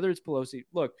Biden, whether it's Pelosi.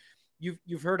 Look,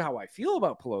 you've heard how I feel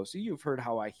about Pelosi. You've heard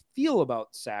how I feel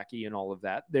about Psaki and all of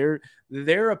that.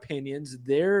 Their opinions,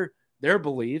 their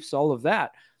beliefs, all of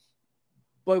that.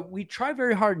 But we try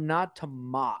very hard not to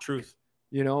mock. Truth.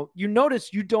 You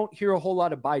notice you don't hear a whole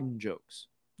lot of Biden jokes.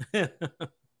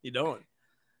 You don't.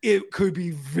 It could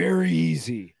be very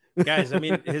easy. Guys, I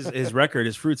mean, his record,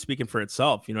 his fruit speaking for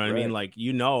itself. You know what I mean? Like,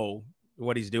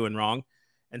 what he's doing wrong.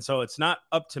 And so it's not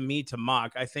up to me to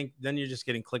mock. I think then you're just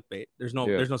getting clickbait. There's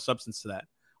no substance to that.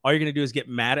 All you're going to do is get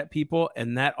mad at people,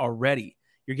 and that already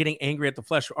you're getting angry at the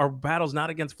flesh. Our battle's not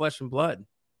against flesh and blood.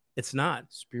 It's not.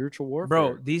 Spiritual warfare.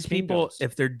 Bro, these people,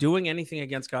 if they're doing anything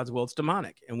against God's will, it's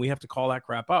demonic, and we have to call that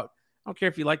crap out. I don't care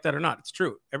if you like that or not. It's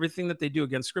true. Everything that they do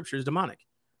against Scripture is demonic.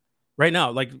 Right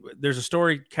now, like, there's a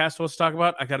story Cass wants to talk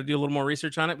about. I got to do a little more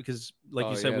research on it because, like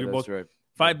you said, we were both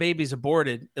 5 babies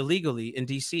aborted illegally in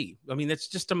D.C. I mean, that's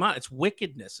just demonic. It's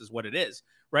wickedness is what it is,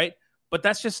 right? But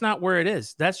that's just not where it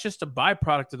is. That's just a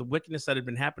byproduct of the wickedness that had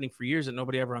been happening for years that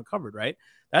nobody ever uncovered, right?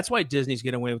 That's why Disney's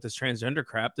getting away with this transgender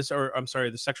crap, the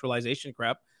sexualization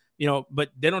crap, but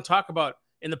they don't talk about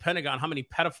in the Pentagon how many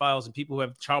pedophiles and people who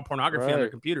have child pornography on their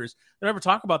computers. They never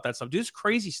talk about that stuff. Do this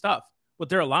crazy stuff, what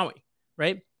they're allowing,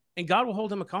 right? And God will hold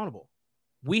them accountable.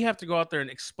 We have to go out there and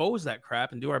expose that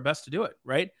crap and do our best to do it,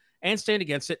 right? And stand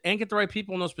against it and get the right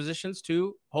people in those positions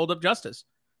to hold up justice,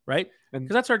 right? Because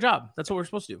that's our job. That's what we're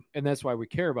supposed to do. And that's why we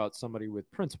care about somebody with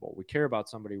principle. We care about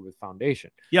somebody with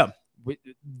foundation. Yeah.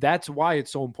 That's why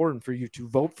it's so important for you to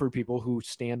vote for people who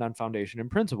stand on foundation and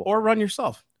principle. Or run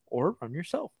yourself.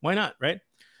 Why not, right?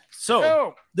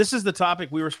 So This is the topic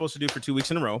we were supposed to do for 2 weeks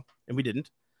in a row, and we didn't.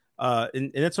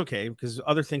 And it's okay because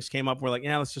other things came up. We're like,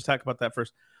 let's just talk about that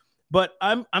first. But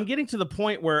I'm getting to the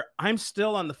point where I'm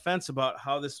still on the fence about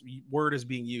how this word is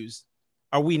being used.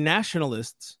 Are we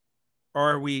nationalists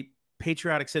or are we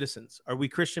patriotic citizens? Are we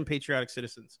Christian patriotic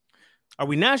citizens? Are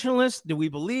we nationalists? Do we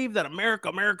believe that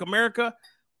America?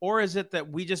 Or is it that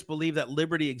we just believe that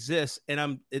liberty exists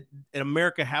and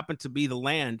America happened to be the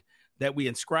land that we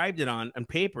inscribed it on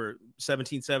paper,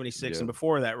 1776 and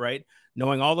before that, right?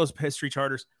 Knowing all those history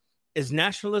charters. Is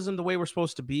nationalism the way we're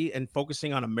supposed to be and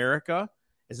focusing on America?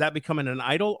 Is that becoming an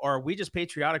idol, or are we just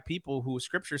patriotic people who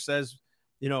Scripture says,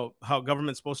 how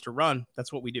government's supposed to run?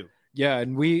 That's what we do. Yeah,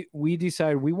 and we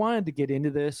decided we wanted to get into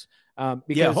this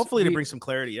because hopefully to bring some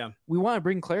clarity. Yeah, we want to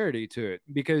bring clarity to it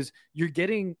because you're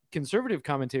getting conservative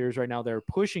commentators right now that are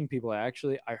pushing people.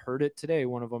 Actually, I heard it today.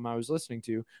 One of them I was listening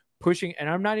to pushing, and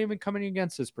I'm not even coming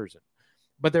against this person,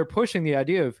 but they're pushing the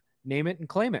idea of name it and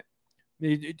claim it.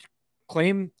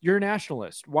 Claim you're a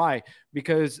nationalist. Why?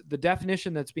 Because the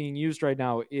definition that's being used right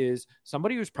now is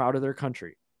somebody who's proud of their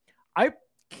country. I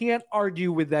can't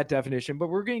argue with that definition, but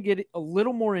we're going to get a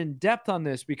little more in depth on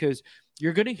this because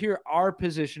you're going to hear our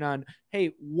position on,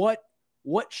 hey, what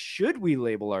should we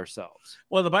label ourselves?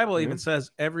 Well, the Bible even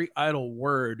says every idle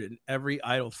word and every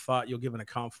idle thought you'll give an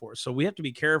account for. So we have to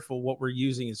be careful what we're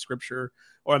using in scripture,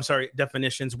 or I'm sorry,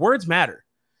 definitions. Words matter.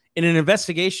 In an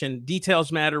investigation,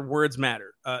 details matter, words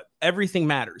matter. Everything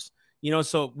matters.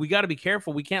 So we got to be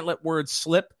careful. We can't let words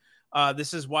slip.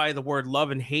 This is why the word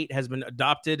love and hate has been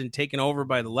adopted and taken over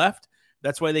by the left.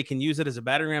 That's why they can use it as a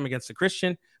battering ram against a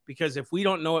Christian, because if we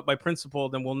don't know it by principle,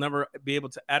 then we'll never be able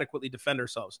to adequately defend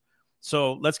ourselves.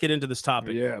 So let's get into this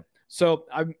topic. Yeah. So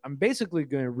I'm basically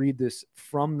going to read this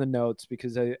from the notes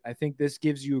because I think this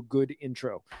gives you a good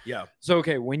intro. Yeah. So,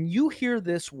 okay, when you hear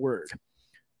this word,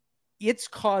 it's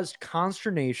caused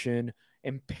consternation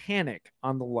and panic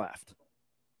on the left.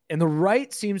 And the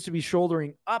right seems to be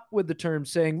shouldering up with the term,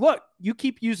 saying, look, you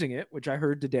keep using it, which I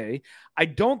heard today. I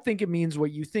don't think it means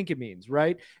what you think it means,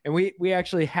 right? And we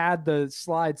actually had the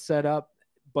slide set up,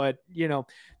 but,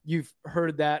 you've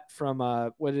heard that from,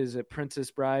 what is it, Princess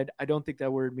Bride? I don't think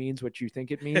that word means what you think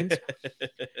it means.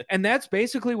 And that's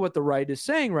basically what the right is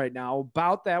saying right now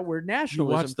about that word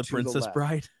nationalism. You watched the Princess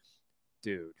Bride?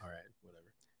 Dude. All right, whatever.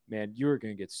 Man, you are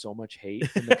going to get so much hate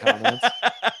in the comments.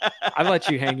 I'll let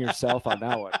you hang yourself on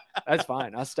that one. That's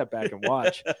fine. I'll step back and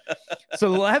watch.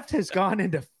 So the left has gone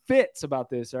into fits about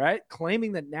this, all right?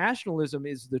 Claiming that nationalism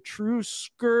is the true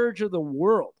scourge of the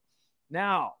world.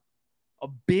 Now, a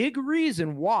big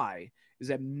reason why is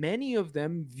that many of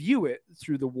them view it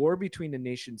through the war between the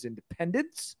nation's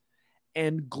independence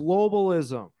and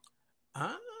globalism.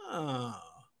 Ah,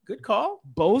 good call.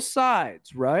 Both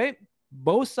sides, right?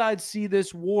 Both sides see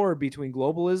this war between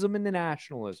globalism and the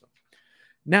nationalism.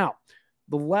 Now,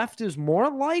 the left is more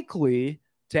likely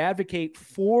to advocate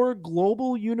for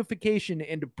global unification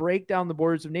and to break down the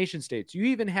borders of nation states. You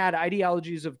even had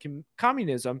ideologies of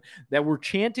communism that were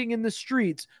chanting in the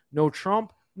streets, no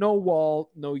Trump, no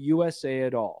wall, no USA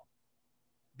at all,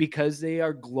 because they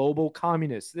are global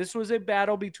communists. This was a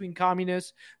battle between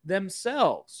communists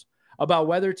themselves about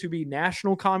whether to be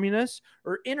national communists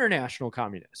or international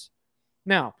communists.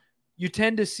 Now, you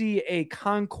tend to see a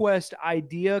conquest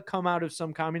idea come out of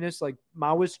some communists, like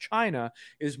Maoist China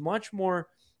is much more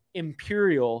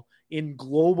imperial in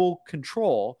global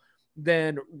control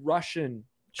than Russian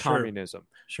communism.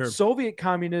 Sure. Soviet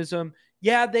communism,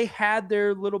 yeah, they had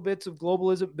their little bits of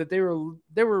globalism, but they were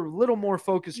a little more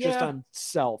focused just on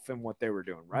self and what they were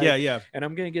doing, right? Yeah. And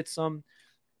I'm going to get some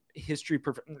history.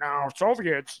 No,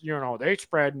 Soviets, they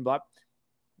spread and blah.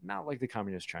 Not like the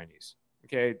communist Chinese.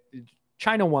 Okay.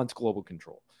 China wants global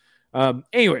control.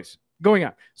 Anyways, going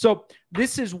on. So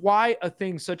this is why a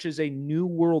thing such as a new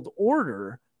world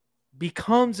order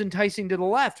becomes enticing to the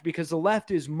left, because the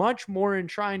left is much more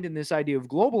enshrined in this idea of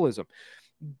globalism.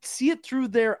 See it through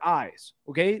their eyes.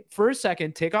 Okay. For a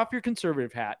second, take off your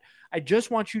conservative hat. I just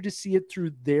want you to see it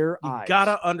through their eyes. You got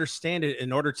to understand it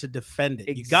in order to defend it.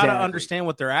 Exactly. You got to understand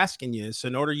what they're asking you. So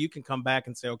in order you can come back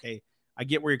and say, okay, I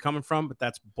get where you're coming from, but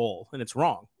that's bull and it's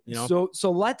wrong.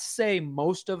 So let's say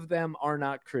most of them are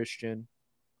not Christian,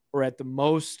 or at the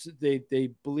most they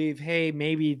believe, hey,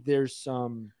 maybe there's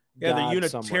some they're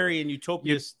Unitarian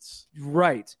utopists.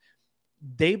 Right.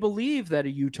 They believe that a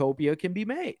utopia can be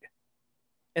made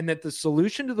and that the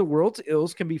solution to the world's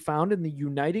ills can be found in the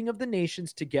uniting of the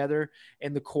nations together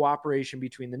and the cooperation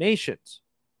between the nations.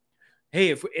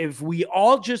 Hey, if we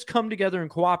all just come together and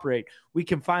cooperate, we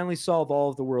can finally solve all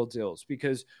of the world's ills,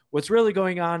 because what's really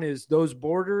going on is those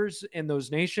borders and those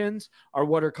nations are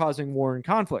what are causing war and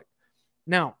conflict.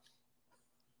 Now,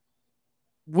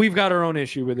 we've got our own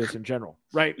issue with this in general,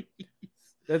 right?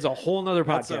 That's a whole nother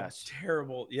podcast.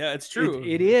 Terrible. Yeah, it's true.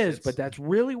 It is, but that's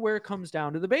really where it comes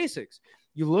down to the basics.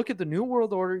 You look at the New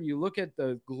World Order, you look at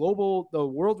the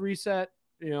world reset,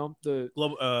 the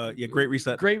global, Great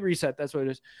Reset. Great Reset. That's what it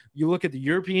is. You look at the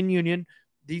European Union.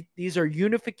 These are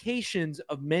unifications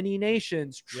of many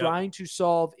nations trying to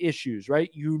solve issues,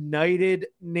 right? United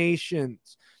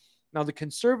Nations. Now, the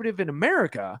conservative in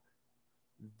America,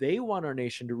 they want our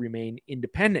nation to remain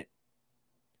independent.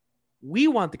 We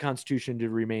want the Constitution to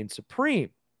remain supreme.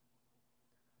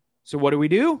 So what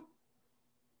do?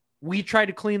 We try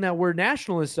to clean that word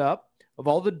nationalist up of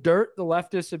all the dirt the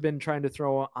leftists have been trying to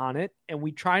throw on it, and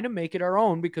we try to make it our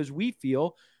own because we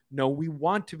feel, no, we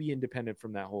want to be independent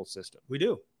from that whole system. We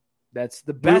do. That's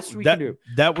the best we can do.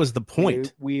 That was the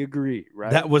point. We agree,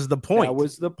 right? That was the point. That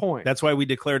was the point. That's why we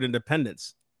declared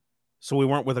independence. So we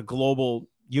weren't with a global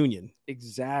union.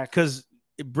 Exactly. Because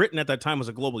Britain at that time was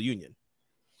a global union.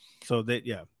 So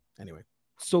anyway.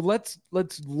 So let's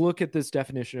look at this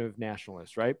definition of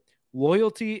nationalist, right?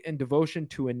 Loyalty and devotion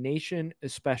to a nation,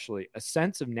 especially a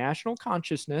sense of national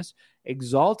consciousness,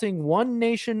 exalting one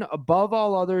nation above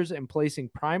all others and placing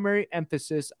primary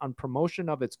emphasis on promotion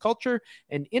of its culture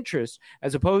and interests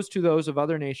as opposed to those of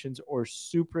other nations or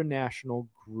supranational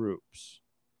groups.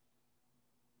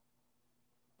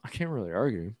 I can't really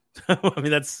argue. I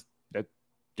mean,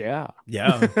 yeah.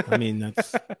 I mean,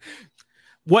 that's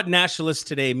what nationalist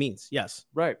today means. Yes.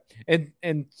 Right.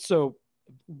 And so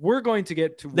we're going to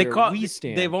get to where we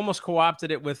stand. They've almost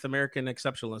co-opted it with American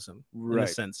exceptionalism in a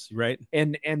sense, right?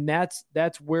 And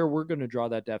that's where we're going to draw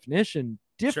that definition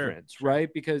difference, sure. Right?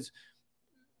 Because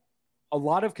a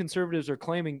lot of conservatives are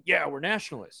claiming, yeah, we're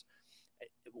nationalists.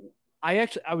 I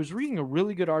was reading a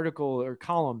really good article or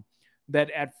column that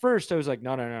at first I was like,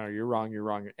 no, you're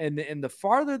wrong. And the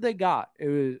farther they got, it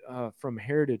was from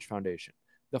Heritage Foundation.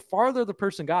 The farther the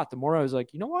person got, the more I was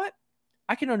like, you know what?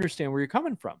 I can understand where you're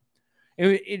coming from.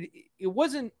 It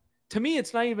wasn't, to me,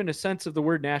 it's not even a sense of the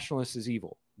word nationalist is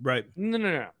evil. Right.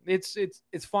 No.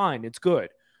 It's fine. It's good.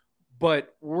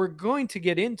 But we're going to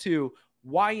get into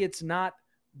why it's not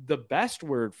the best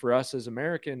word for us as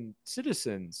American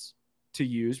citizens to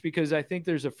use, because I think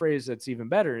there's a phrase that's even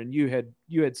better. And you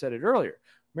had said it earlier,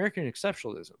 American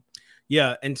exceptionalism.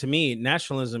 Yeah. And to me,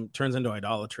 nationalism turns into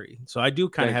idolatry. So I do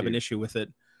kind of have an issue with it,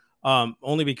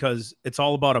 only because it's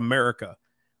all about America.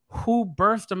 Who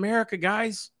birthed America,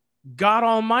 guys? God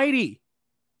Almighty.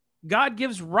 God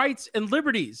gives rights and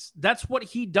liberties. That's what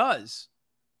he does.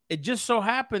 It just so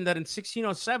happened that in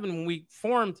 1607, when we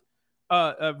formed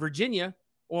Virginia,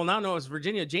 well, now known as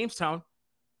Virginia, Jamestown,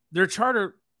 their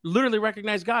charter literally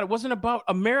recognized God. It wasn't about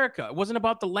America. It wasn't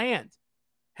about the land. It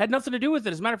had nothing to do with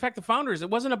it. As a matter of fact, the founders, it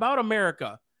wasn't about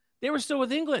America. They were still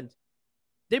with England.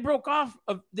 They broke off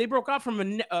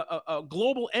from a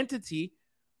global entity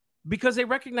because they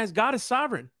recognize God as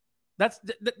sovereign.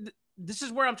 This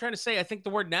is where I'm trying to say, I think the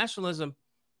word nationalism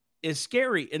is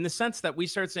scary in the sense that we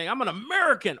start saying, I'm an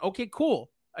American. Okay,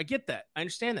 cool. I get that. I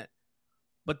understand that.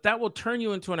 But that will turn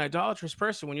you into an idolatrous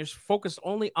person when you're focused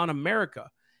only on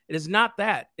America. It is not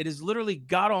that. It is literally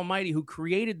God Almighty who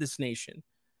created this nation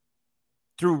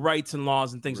through rights and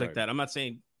laws and things like that. I'm not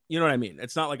saying, you know what I mean?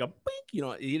 It's not like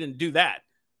he didn't do that.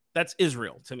 That's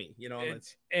Israel to me,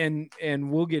 and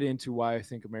we'll get into why I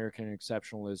think American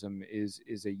exceptionalism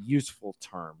is a useful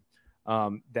term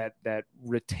that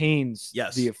retains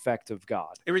the effect of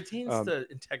God. It retains the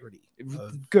integrity.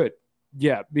 Good.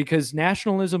 Yeah, because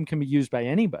nationalism can be used by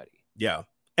anybody. Yeah.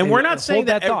 And we're not saying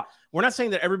that we're not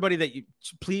saying that everybody that you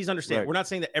please understand. Right. We're not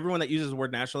saying that everyone that uses the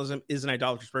word nationalism is an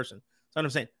idolatrous person. That's what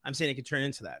I'm saying. I'm saying it can turn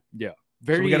into that. Yeah.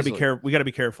 Very so we got to be careful. We got to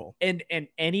be careful. And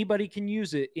anybody can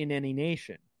use it in any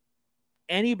nation.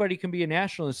 Anybody can be a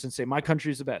nationalist and say, my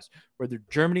country is the best, whether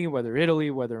Germany, whether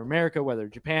Italy, whether America, whether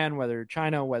Japan, whether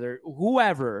China, whether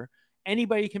whoever,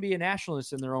 anybody can be a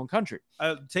nationalist in their own country.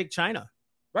 Take China.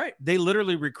 Right. They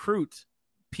literally recruit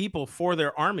people for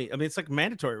their army. I mean, it's like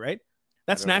mandatory, right?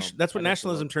 That's what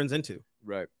nationalism turns into.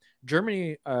 Right.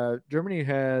 Germany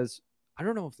has, I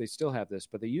don't know if they still have this,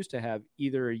 but they used to have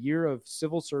either a year of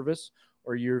civil service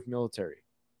or a year of military.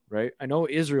 Right. I know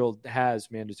Israel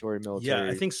has mandatory military. Yeah,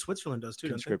 I think Switzerland does too.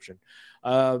 Conscription.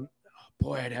 Boy,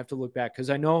 I'd have to look back because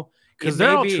I know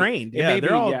they're all trained.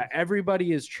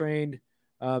 Everybody is trained.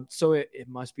 So it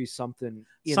must be something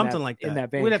like that in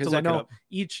that vein. Because I know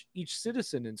each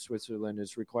citizen in Switzerland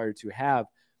is required to have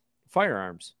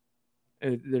firearms.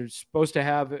 They're supposed to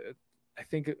have, I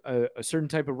think, a certain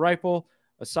type of rifle,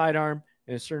 a sidearm,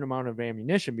 and a certain amount of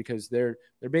ammunition because they're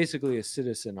basically a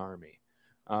citizen army.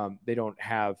 They don't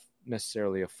have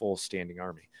necessarily a full standing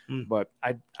army, but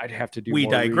I'd have to do. We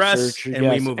more digress research. and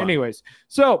we move on. Anyways,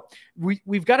 so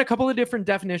we've got a couple of different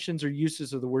definitions or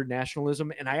uses of the word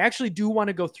nationalism, and I actually do want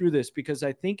to go through this because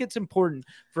I think it's important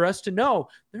for us to know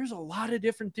there's a lot of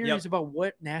different theories about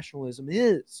what nationalism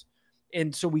is,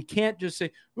 and so we can't just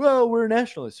say, "Well, we're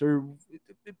nationalists," or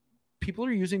people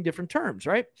are using different terms,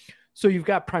 right? So you've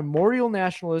got primordial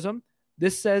nationalism.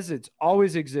 This says it's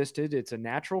always existed. It's a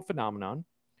natural phenomenon.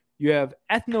 You have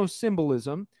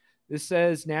ethno-symbolism. This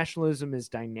says nationalism is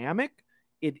dynamic.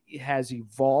 It has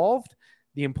evolved.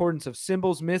 The importance of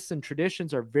symbols, myths, and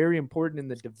traditions are very important in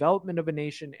the development of a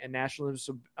nation and nationalism.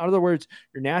 So, in other words,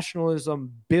 your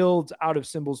nationalism builds out of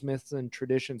symbols, myths, and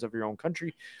traditions of your own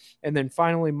country. And then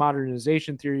finally,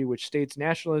 modernization theory, which states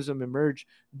nationalism emerged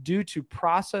due to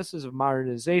processes of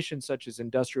modernization such as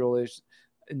industrialization,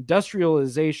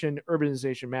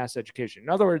 urbanization, mass education. In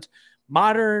other words,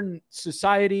 modern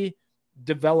society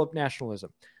developed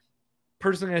nationalism.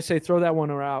 personally, I say throw that one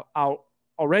out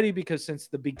already, because since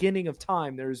the beginning of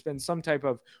time, there's been some type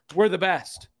of we're the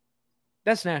best.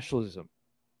 That's nationalism.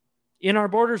 In our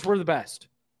borders, we're the best.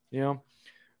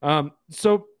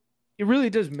 So it really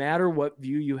does matter what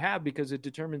view you have, because it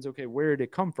determines, okay, where did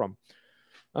it come from?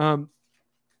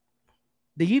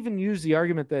 They even use the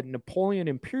argument that Napoleon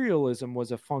imperialism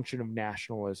was a function of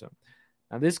nationalism.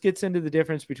 Now, this gets into the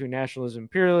difference between nationalism and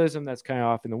imperialism. That's kind of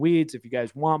off in the weeds. If you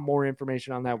guys want more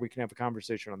information on that, we can have a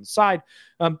conversation on the side.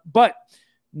 But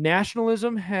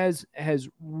nationalism has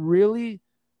really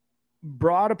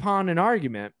brought upon an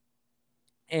argument.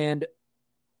 And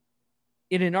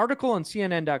in an article on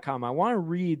CNN.com, I want to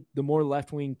read the more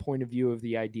left-wing point of view of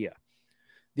the idea.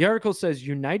 The article says,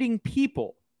 uniting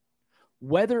people,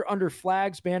 whether under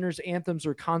flags, banners, anthems,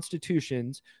 or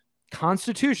constitutions,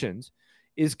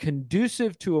 is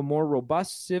conducive to a more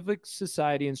robust civic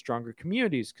society and stronger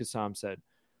communities, Kassam said.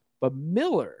 But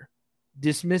Miller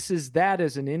dismisses that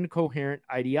as an incoherent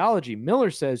ideology.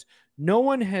 Miller says, no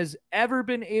one has ever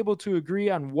been able to agree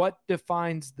on what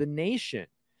defines the nation.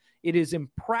 It is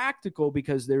impractical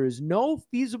because there is no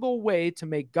feasible way to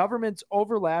make governments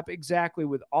overlap exactly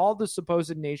with all the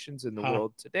supposed nations in the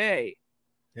world today.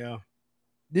 Yeah.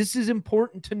 This is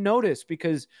important to notice,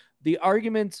 because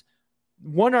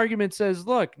one argument says,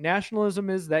 look, nationalism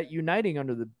is that uniting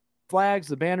under the flags,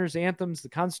 the banners, anthems, the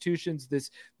constitutions,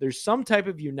 there's some type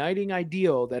of uniting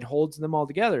ideal that holds them all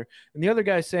together. And the other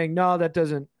guy's saying, no, that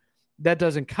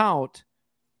doesn't count.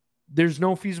 There's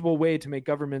no feasible way to make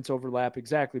governments overlap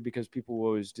exactly because people will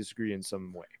always disagree in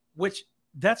some way. Which,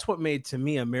 that's what made, to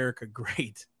me, America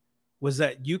great, was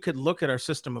that you could look at our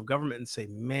system of government and say,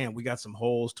 man, we got some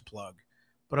holes to plug.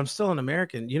 But I'm still an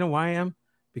American. You know why I am?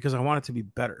 Because I want it to be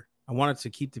better. I want it to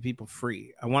keep the people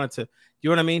free. I want it to, you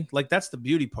know what I mean? Like, that's the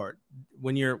beauty part.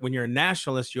 When you're a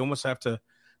nationalist, you almost have to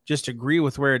just agree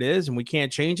with where it is, and we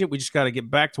can't change it. We just got to get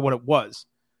back to what it was.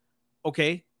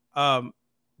 Okay.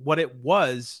 What it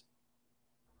was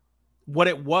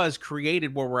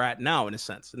created where we're at now, in a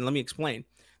sense. And let me explain.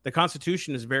 The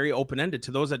Constitution is very open-ended.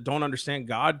 To those that don't understand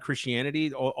God,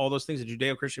 Christianity, all those things, the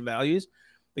Judeo-Christian values,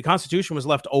 the Constitution was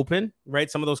left open, right?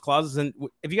 Some of those clauses. And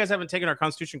if you guys haven't taken our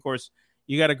Constitution course,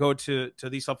 you got to go to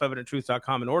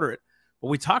theselfevidenttruth.com and order it. But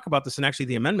we talk about this in actually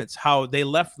the amendments, how they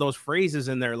left those phrases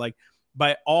in there, like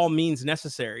by all means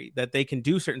necessary, that they can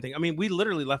do certain things. I mean, we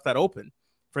literally left that open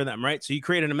for them, right? So you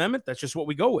create an amendment, that's just what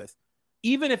we go with,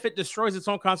 even if it destroys its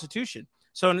own constitution.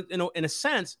 So in a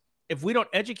sense, if we don't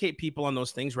educate people on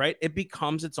those things, right, it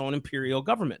becomes its own imperial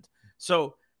government.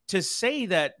 So to say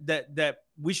that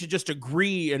we should just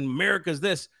agree and America's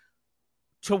this,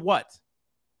 to what?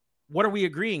 What are we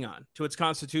agreeing on? To its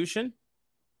constitution?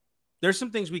 There's some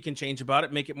things we can change about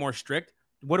it, make it more strict.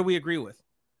 What do we agree with?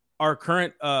 Our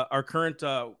current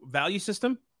value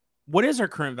system? What is our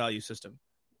current value system?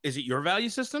 Is it your value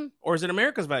system or is it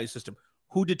America's value system?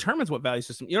 Who determines what value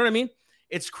system? You know what I mean?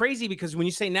 It's crazy because when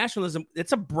you say nationalism,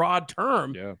 it's a broad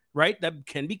term, right? That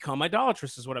can become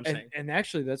idolatrous is what I'm saying. And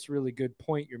actually, that's a really good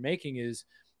point you're making is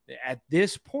at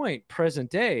this point,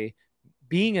 present day,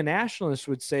 being a nationalist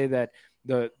would say that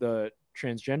the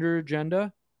transgender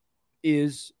agenda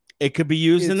it could be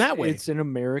used in that way. It's an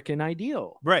American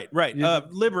ideal. Right.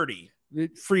 Liberty,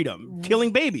 freedom,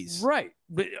 killing babies. Right.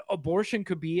 But abortion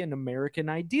could be an American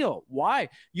ideal. Why?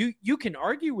 You can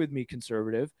argue with me,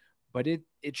 conservative, but it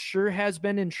sure has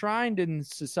been enshrined in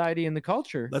society and the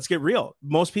culture. Let's get real.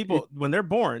 Most people, when they're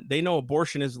born, they know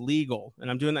abortion is legal.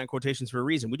 And I'm doing that in quotations for a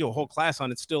reason. We do a whole class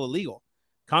on it's still illegal.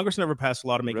 Congress never passed a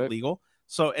law to make it legal.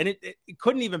 So, and it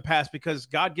couldn't even pass because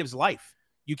God gives life.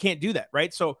 You can't do that,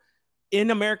 right? So in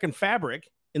American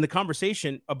fabric, in the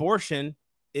conversation, abortion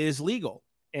is legal.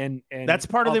 And that's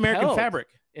part of the American fabric.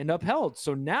 And upheld.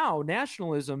 So now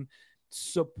nationalism,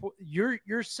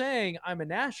 you're saying I'm a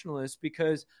nationalist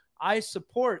because I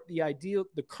support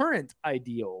the current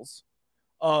ideals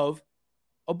of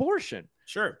abortion.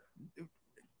 Sure.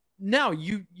 Now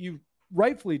you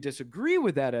rightfully disagree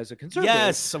with that as a conservative.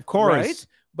 Yes, of course. Right?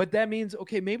 But that means,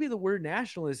 okay, maybe the word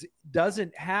nationalist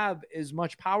doesn't have as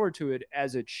much power to it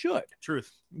as it should. Truth.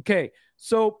 Okay,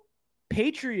 so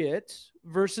patriot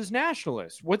versus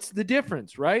nationalist. What's the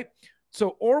difference, right?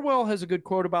 So Orwell has a good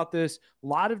quote about this. A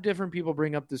lot of different people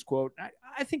bring up this quote.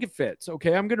 I think it fits.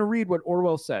 Okay, I'm going to read what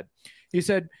Orwell said. He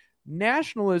said,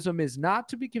 nationalism is not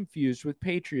to be confused with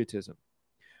patriotism.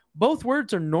 Both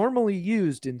words are normally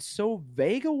used in so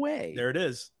vague a way. There it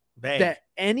is. Vague. That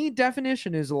any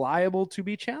definition is liable to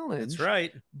be challenged. That's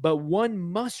right. But one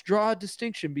must draw a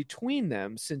distinction between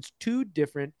them since two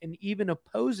different and even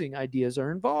opposing ideas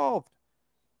are involved.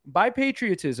 By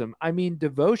patriotism, I mean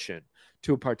devotion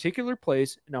to a particular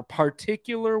place in a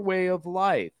particular way of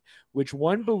life, which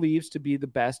one believes to be the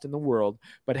best in the world,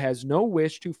 but has no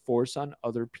wish to force on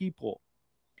other people.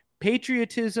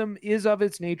 Patriotism is of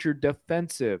its nature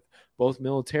defensive, both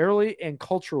militarily and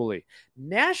culturally.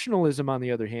 Nationalism, on the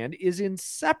other hand, is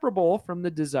inseparable from the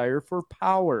desire for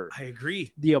power. I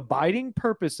agree. The abiding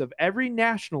purpose of every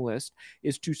nationalist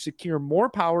is to secure more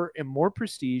power and more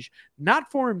prestige,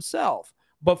 not for himself,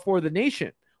 but for the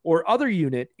nation or other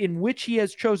unit in which he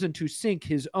has chosen to sink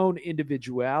his own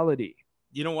individuality.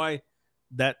 You know why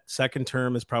that second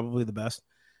term is probably the best?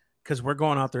 Because we're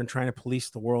going out there and trying to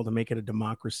police the world and make it a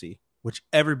democracy, which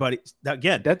everybody,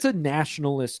 again, that's a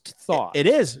nationalist thought. It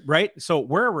is, right? So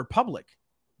we're a republic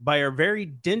by our very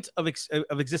dint of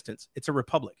existence. It's a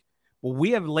republic. Well, we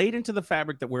have laid into the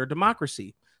fabric that we're a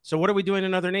democracy. So what are we doing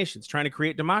in other nations? Trying to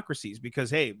create democracies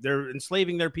because, hey, they're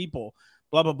enslaving their people,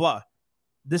 blah, blah, blah.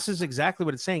 This is exactly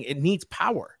what it's saying. It needs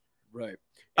power. Right.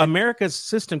 America's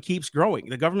system keeps growing.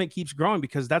 The government keeps growing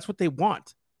because that's what they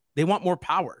want. They want more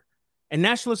power. And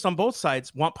nationalists on both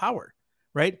sides want power,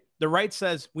 right? The right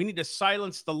says we need to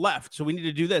silence the left, so we need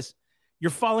to do this.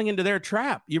 You're falling into their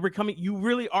trap. You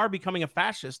really are becoming a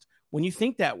fascist when you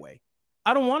think that way.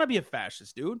 I don't want to be a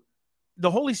fascist, dude.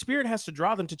 The Holy Spirit has to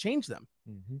draw them to change them.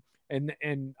 Mm-hmm.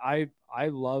 And I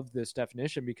love this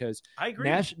definition because I agree.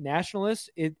 Nationalists,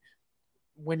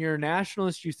 when you're a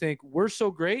nationalist, you think we're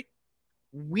so great,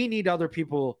 we need other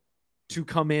people to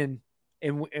come in,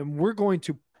 and we're going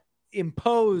to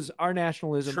impose our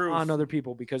nationalism on other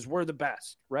people because we're the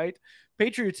best, right?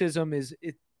 Patriotism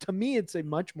to me, it's a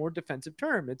much more defensive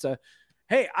term. It's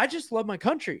hey, I just love my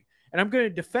country and I'm going to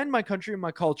defend my country and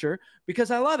my culture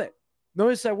because I love it.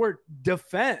 Notice that word,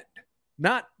 defend,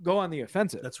 not go on the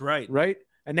offensive. That's right. Right?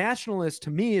 A nationalist to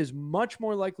me is much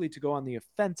more likely to go on the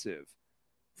offensive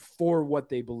for what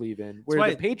they believe in, where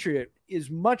the patriot is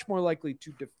much more likely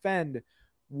to defend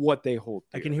what they hold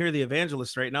dear. I can hear the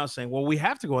evangelists right now saying, well, we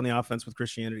have to go on the offense with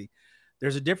Christianity.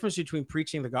 There's a difference between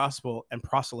preaching the gospel and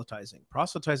proselytizing.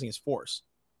 Proselytizing is force.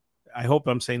 I hope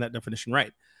I'm saying that definition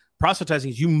right.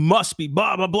 Proselytizing is you must be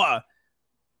blah, blah, blah.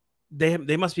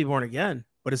 They must be born again,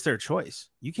 but it's their choice.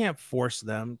 You can't force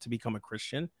them to become a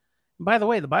Christian. And by the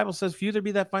way, the Bible says few there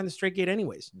be that find the straight gate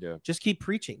anyways. Yeah. Just keep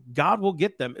preaching. God will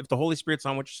get them if the Holy Spirit's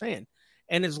on what you're saying.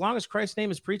 And as long as Christ's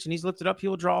name is preached and he's lifted up, he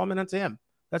will draw them unto him.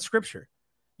 That's scripture.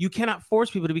 You cannot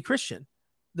force people to be Christian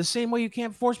the same way you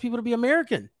can't force people to be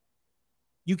American.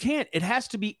 You can't. It has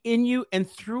to be in you and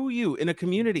through you in a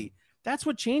community. That's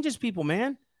what changes people,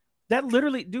 man. That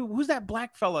literally, dude, who's that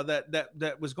black fella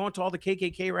that was going to all the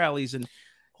KKK rallies? And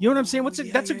you know what I'm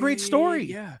saying? That's a great story.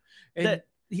 Yeah. And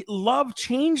love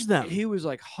changed them. He was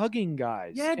like hugging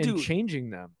guys and changing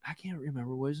them. I can't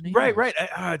remember what his name was. Right.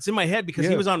 It's in my head because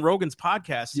he was on Rogan's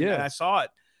podcast. Yeah. And I saw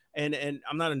it. And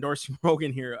I'm not endorsing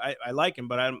Rogan here. I like him,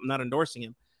 but I'm not endorsing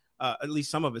him, at least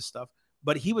some of his stuff.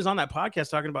 But he was on that podcast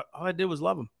talking about all I did was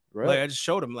love him. Right. Like I just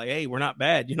showed him, like, hey, we're not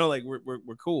bad. You know, like we're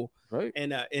cool. Right.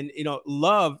 And you know,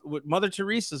 love. Mother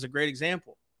Teresa is a great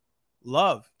example.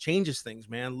 Love changes things,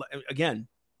 man. Again,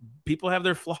 people have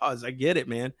their flaws. I get it,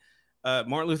 man.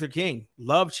 Martin Luther King.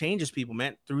 Love changes people,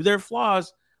 man. Through their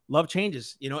flaws, love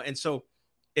changes. You know, and so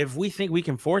if we think we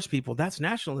can force people, that's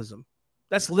nationalism.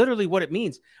 That's literally what it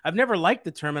means. I've never liked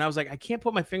the term, and I was like, I can't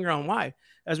put my finger on why.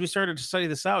 As we started to study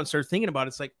this out and started thinking about it,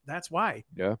 it's like, that's why.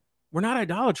 Yeah. We're not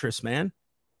idolatrous, man.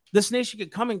 This nation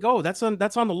could come and go. That's on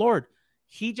the Lord.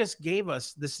 He just gave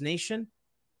us this nation,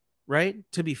 right,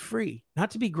 to be free,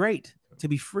 not to be great, to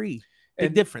be free.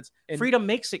 Big difference. Freedom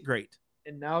makes it great.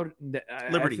 And now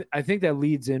liberty. I think that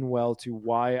leads in well to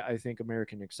why I think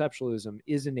American exceptionalism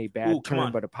isn't a bad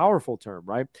term, but a powerful term,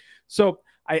 right? So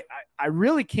I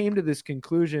really came to this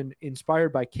conclusion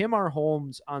inspired by Kim R.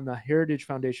 Holmes on the Heritage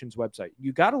Foundation's website.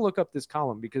 You got to look up this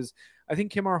column because I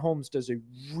think Kim R. Holmes does a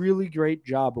really great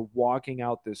job of walking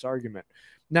out this argument.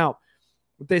 Now,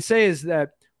 what they say is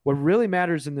that what really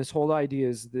matters in this whole idea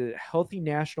is the healthy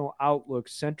national outlook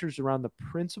centers around the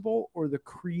principle or the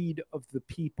creed of the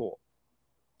people.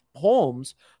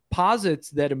 Holmes posits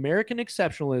that American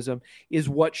exceptionalism is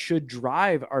what should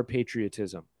drive our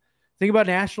patriotism. The thing about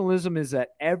nationalism is that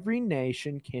every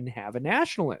nation can have a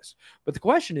nationalist. But the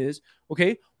question is,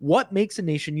 okay, what makes a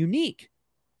nation unique?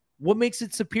 What makes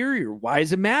it superior? Why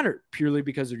does it matter? Purely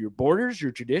because of your borders,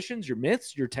 your traditions, your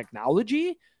myths, your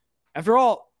technology? After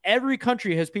all, every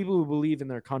country has people who believe in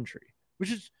their country,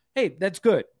 which is, hey, that's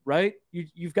good, right?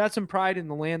 You've got some pride in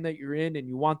the land that you're in and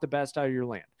you want the best out of your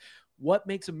land. What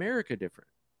makes America different?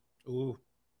 Ooh.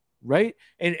 Right?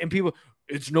 And people,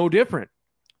 it's no different.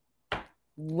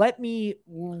 Let's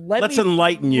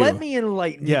enlighten you. Let me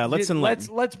enlighten you. Yeah, let's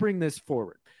enlighten. Let's bring this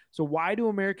forward. So why do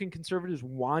American conservatives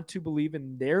want to believe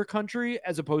in their country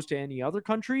as opposed to any other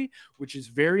country, which is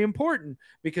very important,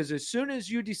 because as soon as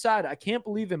you decide I can't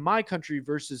believe in my country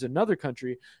versus another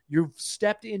country, you've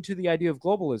stepped into the idea of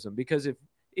globalism. Because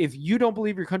if you don't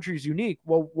believe your country is unique,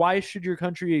 well, why should your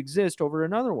country exist over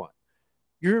another one?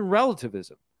 You're in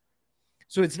relativism.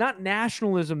 So it's not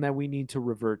nationalism that we need to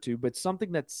revert to, but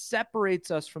something that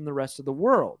separates us from the rest of the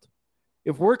world.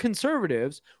 If we're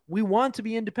conservatives, we want to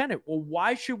be independent. Well,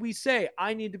 why should we say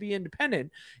I need to be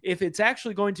independent if it's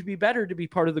actually going to be better to be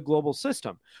part of the global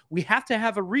system? We have to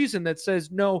have a reason that says,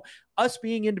 no, us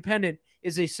being independent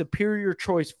is a superior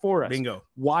choice for us. Bingo.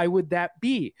 Why would that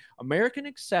be? American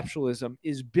exceptionalism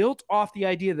is built off the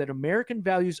idea that American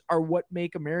values are what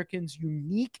make Americans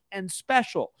unique and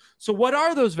special. So what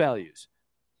are those values?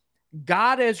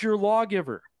 God as your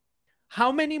lawgiver.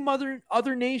 How many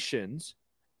other nations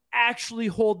actually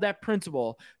hold that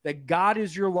principle that God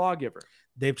is your lawgiver?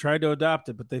 They've tried to adopt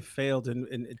it, but they failed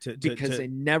because they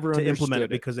never to implement it, it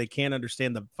because they can't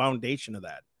understand the foundation of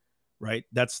that. Right?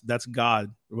 That's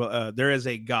God. Well, there is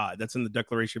a God. That's in the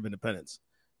Declaration of Independence.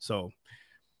 So,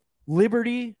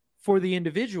 liberty for the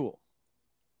individual.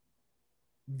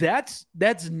 That's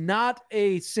not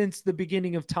a since the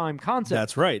beginning of time concept.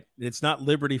 That's right. It's not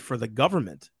liberty for the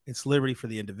government. It's liberty for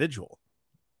the individual.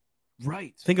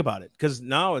 Right. Think about it, because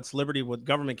now it's liberty. What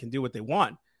government can do what they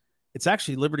want. It's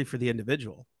actually liberty for the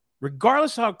individual,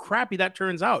 regardless of how crappy that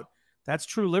turns out. That's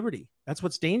true liberty. That's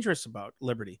what's dangerous about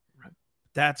liberty. Right.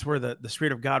 That's where the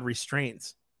Spirit of God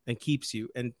restrains and keeps you,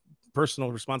 and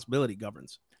personal responsibility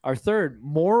governs. Our third,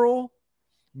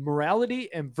 morality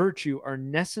and virtue are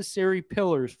necessary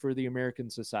pillars for the American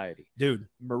society. Dude,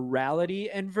 morality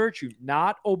and virtue,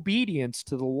 not obedience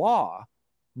to the law.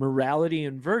 Morality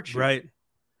and virtue. Right.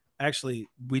 Actually,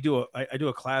 I do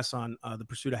a class on the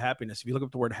pursuit of happiness. If you look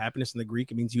up the word happiness in the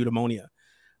Greek, it means eudaimonia.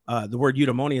 The word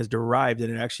eudaimonia is derived,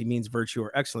 and it actually means virtue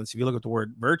or excellence. If you look at the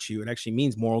word virtue, it actually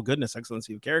means moral goodness,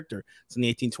 excellency of character. It's in the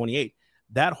 1828.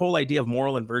 That whole idea of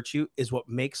moral and virtue is what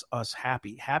makes us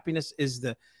happy. Happiness is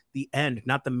the end,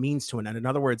 not the means to an end. In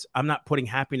other words, I'm not putting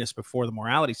happiness before the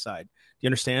morality side. Do you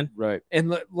understand? Right. And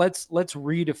let's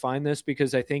redefine this,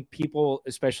 because I think people,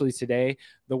 especially today,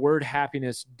 the word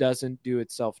happiness doesn't do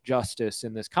itself justice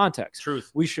in this context.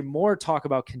 Truth. We should more talk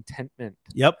about contentment.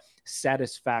 Yep.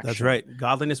 Satisfaction. That's right.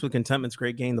 Godliness with contentment's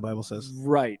great gain, the Bible says.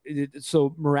 Right.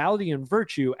 So morality and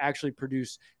virtue actually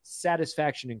produce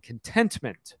satisfaction and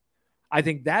contentment. I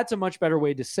think that's a much better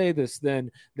way to say this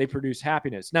than they produce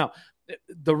happiness. Now,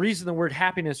 the reason the word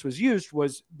happiness was used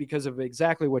was because of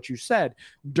exactly what you said.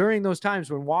 During those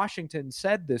times when Washington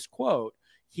said this quote,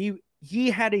 he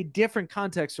had a different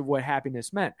context of what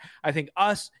happiness meant. I think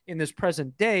us in this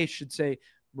present day should say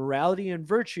morality and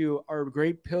virtue are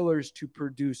great pillars to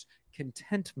produce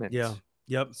contentment. Yeah.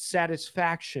 Yep.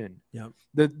 Satisfaction. Yep.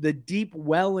 The deep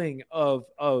welling of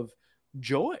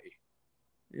joy.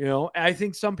 You know, I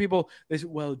think some people, they say,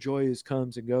 well, joy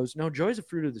comes and goes. No, joy is a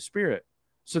fruit of the Spirit.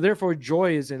 So therefore,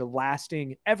 joy is a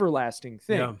lasting, everlasting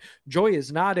thing. Yeah. Joy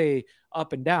is not a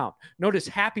up and down. Notice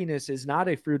happiness is not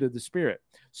a fruit of the Spirit.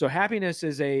 So happiness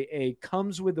is a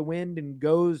comes with the wind and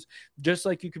goes, just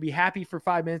like you could be happy for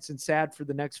 5 minutes and sad for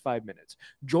the next 5 minutes.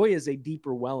 Joy is a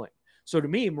deeper welling. So to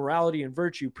me, morality and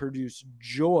virtue produce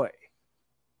joy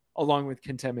along with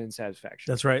contentment and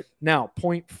satisfaction. That's right. Now,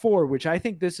 point 4, which I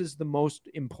think this is the most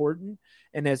important,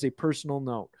 and as a personal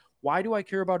note, why do I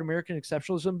care about American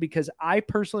exceptionalism? Because I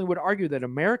personally would argue that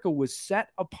America was set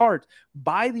apart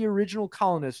by the original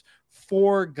colonists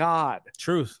for God.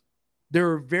 Truth. There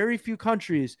are very few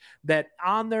countries that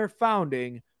on their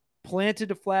founding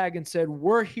planted a flag and said,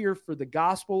 we're here for the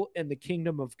gospel and the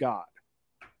kingdom of God.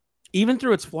 Even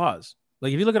through its flaws.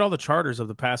 Like if you look at all the charters of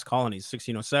the past colonies,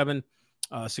 1607,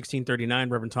 1639,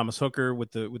 Reverend Thomas Hooker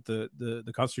with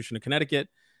the Constitution of Connecticut,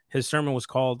 his sermon was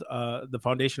called "The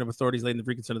Foundation of Authorities Laid in the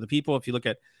Free Consent of the People." If you look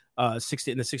at in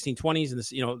the 1620s, and this,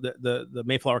 the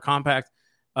Mayflower Compact,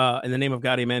 in the name of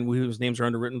God, Amen. We whose names are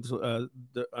underwritten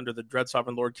under the dread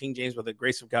sovereign Lord King James, by the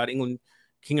grace of God, England,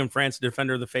 King of France, the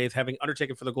defender of the faith, having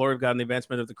undertaken for the glory of God and the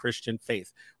advancement of the Christian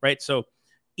faith. Right. So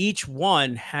each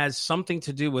one has something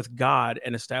to do with God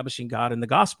and establishing God in the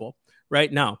gospel.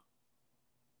 Right now,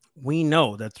 we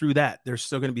know that through that there's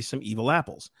still going to be some evil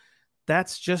apples.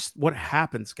 That's just what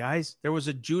happens, guys. There was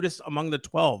a Judas among the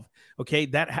 12. Okay,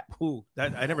 that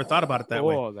I never thought about it that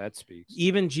way. Oh, that speaks.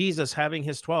 Even Jesus, having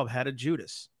his 12, had a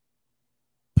Judas.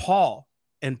 Paul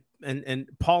and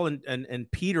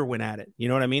Peter went at it. You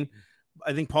know what I mean?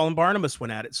 I think Paul and Barnabas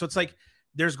went at it. So it's like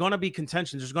there's going to be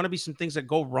contention. There's going to be some things that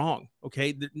go wrong.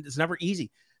 Okay, it's never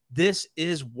easy. This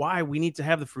is why we need to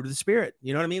have the fruit of the Spirit.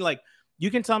 You know what I mean? Like You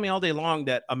can tell me all day long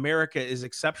that America is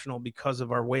exceptional because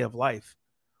of our way of life.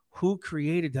 Who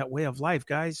created that way of life,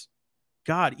 guys?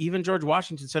 God. Even George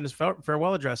Washington said in his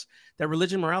farewell address that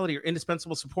religion and morality are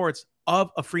indispensable supports of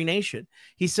a free nation.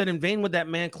 He said, "In vain would that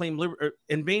man claim the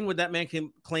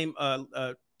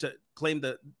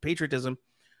patriotism.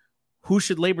 Who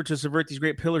should labor to subvert these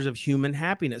great pillars of human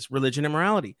happiness, religion and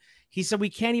morality?" He said, "We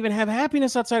can't even have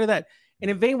happiness outside of that. And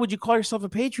in vain would you call yourself a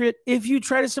patriot if you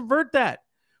try to subvert that,"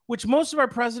 which most of our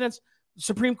presidents,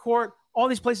 Supreme Court, all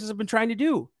these places have been trying to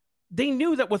do. They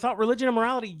knew that without religion and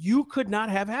morality, you could not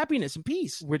have happiness and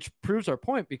peace. Which proves our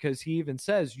point, because he even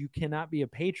says you cannot be a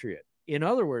patriot. In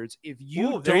other words, if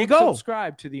you don't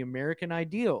subscribe to the American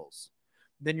ideals,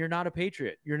 then you're not a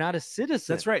patriot. You're not a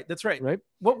citizen. That's right. That's right. Right.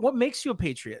 What makes you a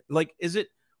patriot? Like, is it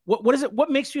what is it? What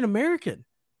makes you an American?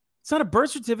 It's not a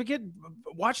birth certificate.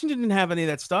 Washington didn't have any of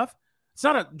that stuff. It's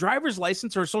not a driver's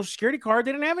license or a social security card.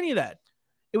 They didn't have any of that.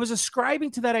 It was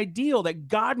ascribing to that ideal that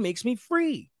God makes me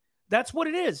free. That's what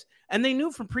it is. And they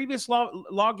knew from previous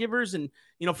lawgivers and,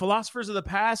 philosophers of the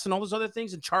past and all those other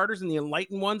things and charters and the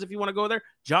enlightened ones, if you want to go there,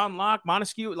 John Locke,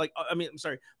 Montesquieu,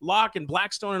 Locke and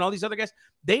Blackstone and all these other guys,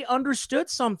 they understood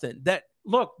something that,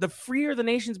 look, the freer the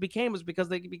nations became was because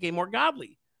they became more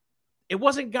godly. It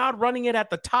wasn't God running it at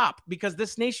the top, because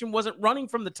this nation wasn't running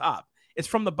from the top. It's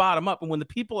from the bottom up. And when the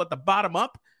people at the bottom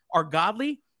up are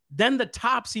godly, then the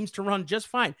top seems to run just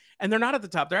fine. And they're not at the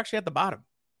top. They're actually at the bottom.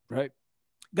 Right.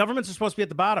 Governments are supposed to be at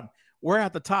the bottom. We're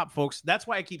at the top, folks. That's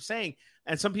why I keep saying,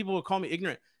 and some people will call me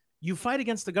ignorant, you fight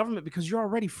against the government because you're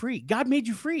already free. God made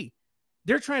you free.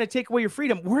 They're trying to take away your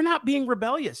freedom. We're not being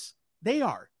rebellious. They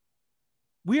are.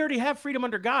 We already have freedom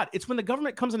under God. It's when the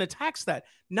government comes and attacks that.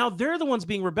 Now they're the ones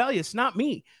being rebellious, not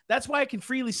me. That's why I can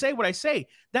freely say what I say.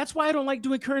 That's why I don't like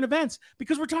doing current events,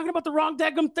 because we're talking about the wrong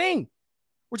daggum thing.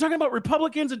 We're talking about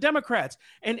Republicans and Democrats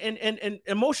and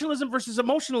emotionalism versus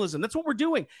emotionalism. That's what we're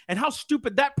doing. And how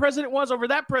stupid that president was over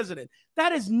that president.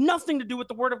 That has nothing to do with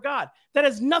the word of God. That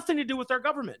has nothing to do with our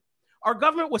government. Our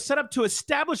government was set up to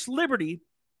establish liberty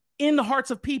in the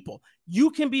hearts of people.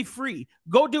 You can be free.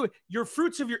 Go do it. Your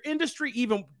fruits of your industry,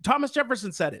 even Thomas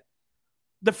Jefferson said it.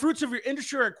 The fruits of your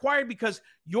industry are acquired because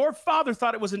your father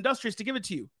thought it was industrious to give it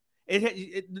to you.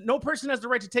 No person has the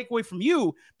right to take away from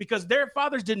you because their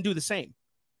fathers didn't do the same.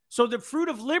 So the fruit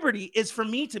of liberty is for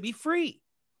me to be free.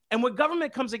 And when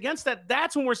government comes against that,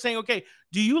 that's when we're saying, okay,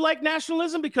 do you like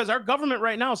nationalism? Because our government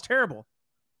right now is terrible.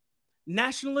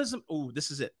 Nationalism, this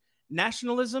is it.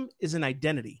 Nationalism is an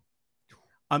identity.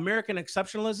 American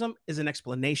exceptionalism is an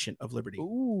explanation of liberty.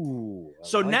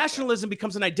 So like nationalism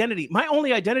becomes an identity. My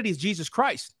only identity is Jesus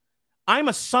Christ. I'm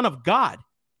a son of God.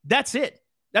 That's it.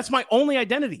 That's my only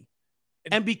identity.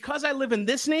 And because I live in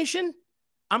this nation,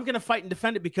 I'm going to fight and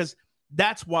defend it, because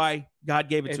that's why God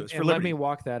gave it to us, for liberty. Let me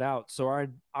walk that out. So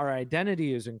our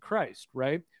identity is in Christ,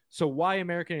 right? So why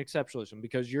American exceptionalism?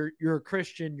 Because you're a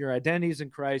Christian, your identity is in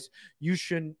Christ. You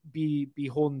shouldn't be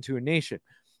beholden to a nation.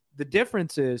 The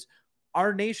difference is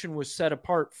our nation was set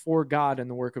apart for God and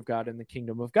the work of God and the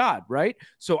kingdom of God, right?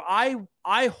 So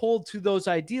I hold to those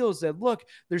ideals that, look,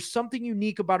 there's something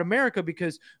unique about America,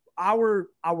 because our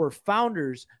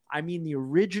founders, I mean the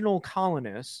original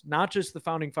colonists, not just the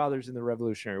founding fathers in the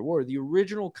Revolutionary War, the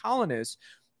original colonists,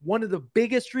 one of the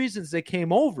biggest reasons they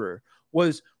came over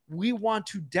was, we want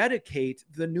to dedicate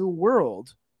the new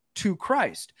world to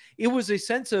Christ. It was a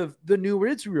sense of the new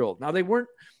Israel. Now they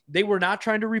were not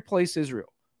trying to replace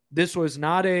Israel. This was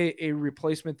not a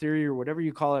replacement theory or whatever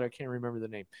you call it. I can't remember the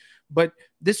name. But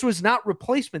this was not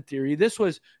replacement theory. This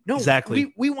was, no,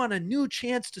 exactly. We want a new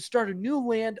chance to start a new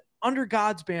land under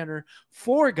God's banner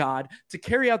for God to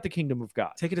carry out the kingdom of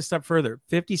God. Take it a step further.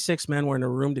 56 men were in a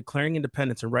room declaring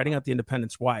independence and writing out the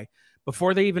independence. Why?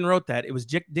 Before they even wrote that, it was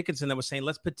Dickinson that was saying,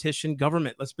 let's petition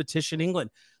government. Let's petition England.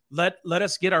 Let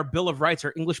us get our Bill of Rights,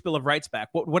 our English Bill of Rights back.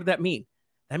 What did that mean?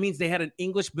 That means they had an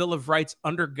English Bill of Rights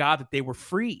under God, that they were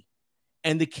free.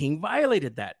 And the king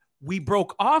violated that. We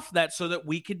broke off that so that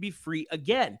we could be free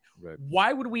again. Right.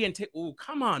 Why would we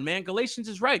come on, man. Galatians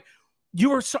is right.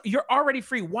 You're already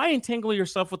free. Why entangle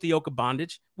yourself with the yoke of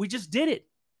bondage? We just did it.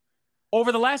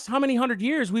 Over the last how many hundred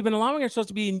years, we've been allowing ourselves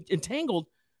to be entangled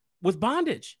with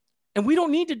bondage. And we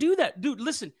don't need to do that. Dude,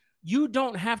 listen, you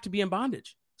don't have to be in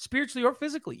bondage, spiritually or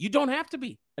physically. You don't have to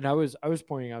be. And I was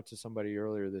pointing out to somebody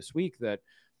earlier this week that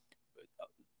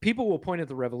people will point at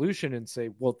the revolution and say,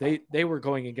 well, they were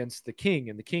going against the king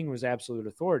and the king was absolute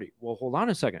authority. Well, hold on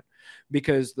a second,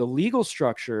 because the legal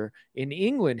structure in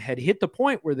England had hit the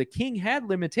point where the king had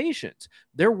limitations.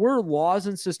 There were laws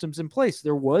and systems in place.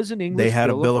 There was an English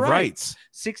Bill of Rights.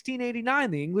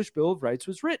 1689, the English Bill of Rights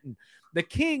was written. The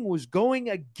king was going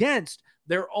against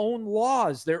their own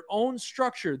laws, their own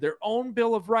structure, their own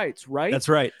Bill of Rights, right? That's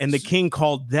right. And the king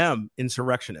called them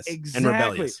insurrectionists and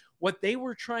rebellious. What they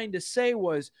were trying to say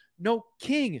was, no,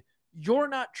 king, you're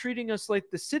not treating us like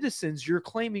the citizens you're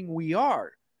claiming we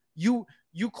are. You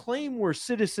claim we're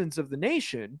citizens of the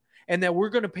nation and that we're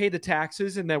going to pay the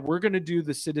taxes and that we're going to do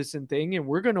the citizen thing and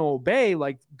we're going to obey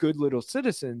like good little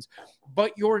citizens,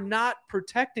 but you're not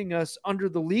protecting us under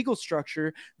the legal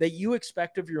structure that you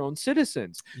expect of your own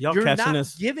citizens. You're not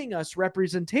giving us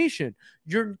representation.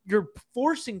 You're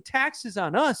forcing taxes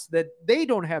on us that they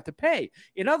don't have to pay.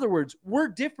 In other words, we're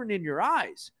different in your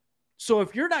eyes. So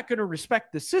if you're not going to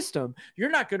respect the system,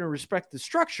 you're not going to respect the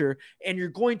structure, and you're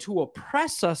going to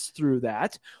oppress us through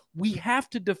that, we have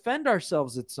to defend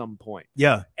ourselves at some point.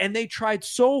 Yeah. And they tried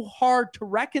so hard to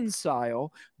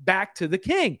reconcile back to the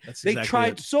king. They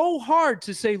tried so hard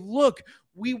to say, look,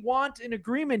 we want an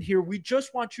agreement here. We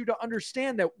just want you to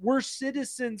understand that we're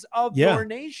citizens of your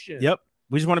nation. Yep.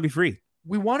 We just want to be free.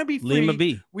 We want to be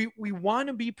free. We want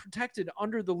to be protected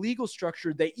under the legal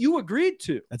structure that you agreed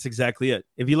to. That's exactly it.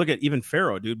 If you look at even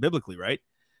Pharaoh, dude, biblically, right?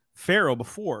 Pharaoh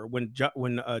before, when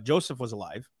Joseph was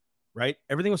alive, right?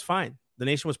 Everything was fine. The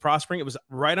nation was prospering. It was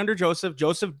right under Joseph.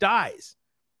 Joseph dies.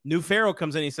 New Pharaoh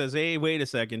comes in. He says, hey, wait a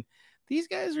second. These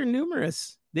guys are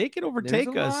numerous. They can overtake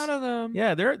us. There's a lot of them.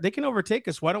 Yeah, they can overtake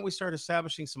us. Why don't we start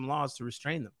establishing some laws to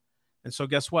restrain them? And so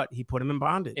guess what? He put him in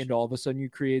bondage. And all of a sudden you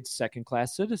create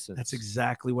second-class citizens. That's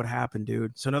exactly what happened,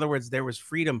 dude. So in other words, there was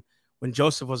freedom when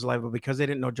Joseph was alive, but because they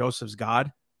didn't know Joseph's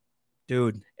God,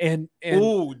 dude. And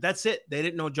that's it. They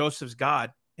didn't know Joseph's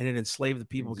God, and it enslaved the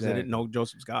people because they didn't know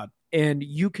Joseph's God. And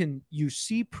you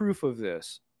see proof of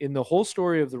this in the whole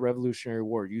story of the Revolutionary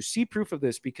War. You see proof of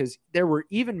this because there were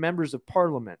even members of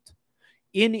parliament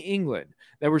in England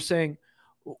that were saying,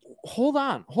 hold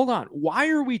on. Why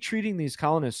are we treating these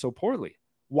colonists so poorly?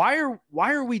 Why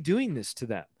are we doing this to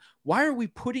them? Why are we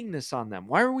putting this on them?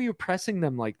 Why are we oppressing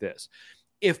them like this?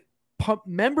 If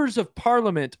members of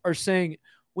parliament are saying,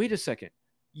 wait a second,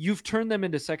 you've turned them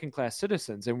into second-class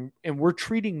citizens and we're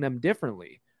treating them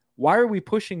differently. Why are we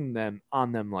pushing them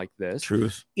on them like this?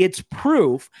 Truth. It's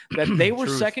proof that they were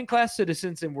second-class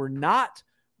citizens and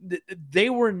they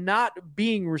were not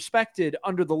being respected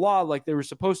under the law like they were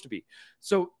supposed to be.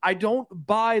 So I don't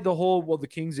buy the whole, well, the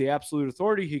king's the absolute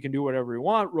authority. He can do whatever he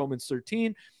wants. Romans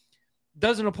 13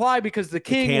 doesn't apply because the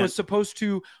king was supposed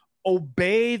to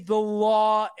obey the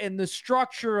law and the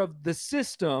structure of the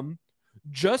system.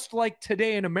 Just like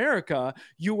today in America,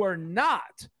 you are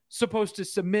not supposed to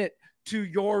submit to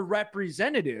your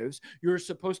representatives. You're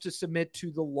supposed to submit to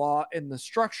the law and the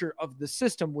structure of the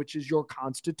system, which is your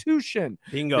constitution.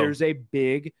 Bingo. There's a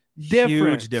big difference.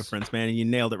 Huge difference, man. And you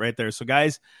nailed it right there. So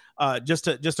guys, just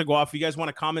to go off, if you guys want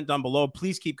to comment down below,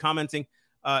 please keep commenting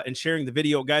and sharing the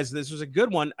video. Guys, this was a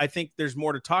good one. I think there's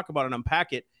more to talk about and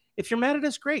unpack it. If you're mad at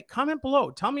us, great. Comment below.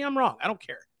 Tell me I'm wrong. I don't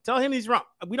care. Tell him he's wrong.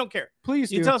 We don't care.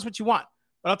 Please you tell us what you want.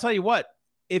 But I'll tell you what,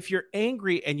 if you're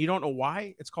angry and you don't know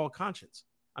why, it's called conscience.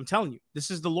 I'm telling you,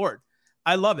 this is the Lord.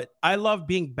 I love it. I love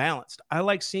being balanced. I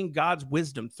like seeing God's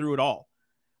wisdom through it all.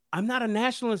 I'm not a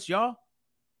nationalist, y'all.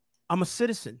 I'm a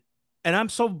citizen. And I'm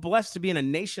so blessed to be in a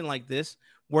nation like this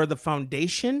where the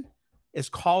foundation is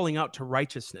calling out to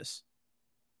righteousness,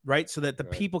 right? So that the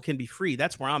people can be free.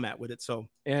 That's where I'm at with it. So,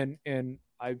 and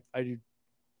I do,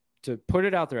 to put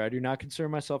it out there, I do not consider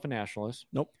myself a nationalist.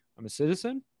 Nope. I'm a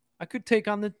citizen. I could take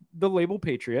on the label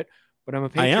patriot, but I'm a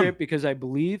patriot because I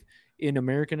believe in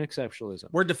American exceptionalism.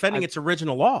 We're defending its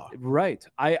original law. Right.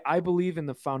 I believe in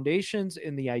the foundations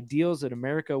and the ideals that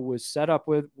America was set up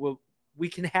with. We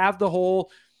can have the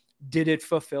whole, did it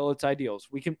fulfill its ideals?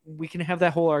 We can have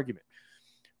that whole argument.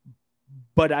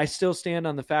 But I still stand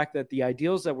on the fact that the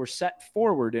ideals that were set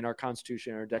forward in our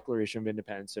Constitution, our Declaration of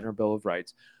Independence, and our Bill of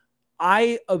Rights,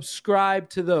 I ascribe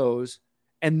to those,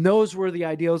 and those were the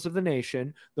ideals of the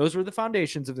nation. Those were the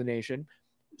foundations of the nation.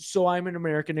 So I'm an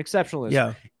American exceptionalist.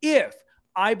 Yeah. If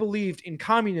I believed in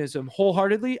communism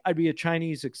wholeheartedly, I'd be a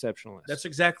Chinese exceptionalist. That's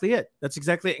exactly it.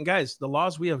 And guys, the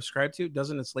laws we ascribe to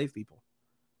doesn't enslave people.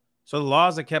 So the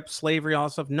laws that kept slavery, all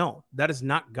that stuff, no, that is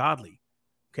not godly.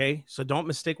 Okay. So don't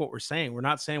mistake what we're saying. We're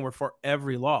not saying we're for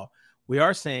every law. We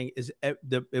are saying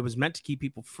it was meant to keep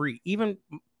people free. Even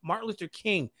Martin Luther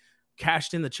King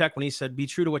cashed in the check when he said, be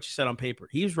true to what you said on paper.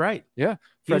 He was right. Yeah.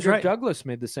 Frederick Douglass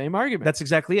made the same argument. That's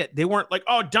exactly it. They weren't like,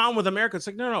 oh, down with America. It's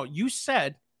like, no. You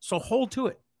said, so hold to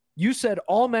it. You said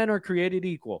all men are created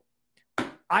equal.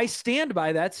 I stand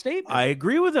by that statement. I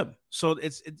agree with him. So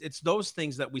it's those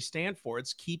things that we stand for.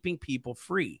 It's keeping people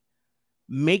free.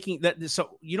 Making that.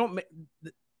 So you don't,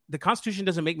 the Constitution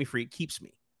doesn't make me free. It keeps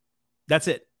me. That's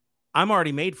it. I'm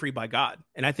already made free by God.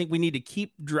 And I think we need to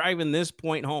keep driving this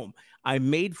point home. I'm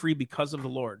made free because of the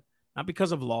Lord, not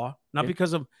because of law, not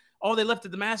because of, they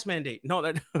lifted the mask mandate. No,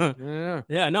 that,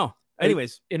 no.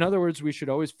 Anyways. In other words, we should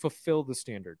always fulfill the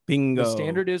standard. Bingo. The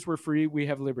standard is we're free. We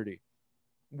have liberty.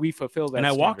 We fulfill that. And I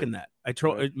standard. walk in that.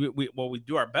 We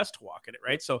do our best to walk in it.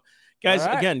 Right. So guys,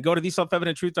 again, go to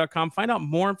theselfevidenttruth.com, find out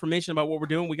more information about what we're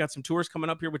doing. We got some tours coming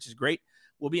up here, which is great.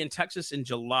 We'll be in Texas in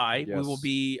July. Yes. We will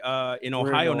be in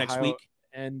Ohio next week.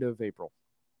 End of April.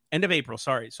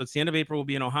 Sorry. So it's the end of April. We'll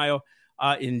be in Ohio.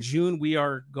 In June, we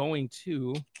are going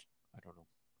to, I don't know.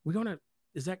 We're going to,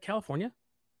 is that California?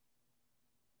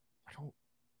 I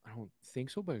don't think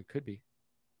so, but it could be.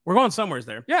 We're going somewhere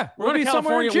there. Yeah, we're going to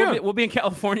California. We'll be in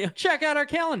California. Check out our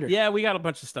calendar. Yeah, we got a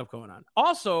bunch of stuff going on.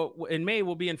 Also, in May,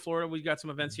 we'll be in Florida. We've got some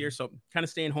events here, so kind of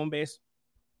staying home base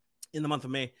in the month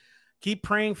of May. Keep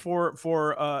praying for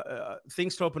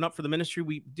things to open up for the ministry.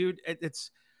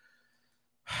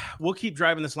 We'll keep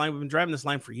driving this line. We've been driving this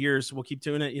line for years. We'll keep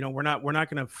doing it. We're not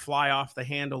going to fly off the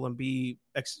handle and be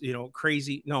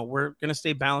crazy. No, we're going to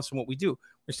stay balanced in what we do.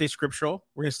 We're going to stay scriptural.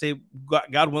 We're going to stay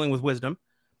God willing with wisdom,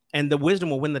 and the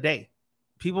wisdom will win the day.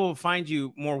 People will find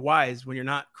you more wise when you're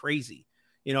not crazy.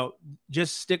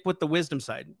 Just stick with the wisdom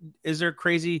side. Is there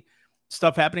crazy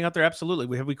stuff happening out there? Absolutely.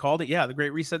 We called it? Yeah, the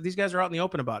Great Reset. These guys are out in the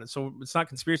open about it, so it's not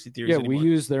conspiracy theories anymore. We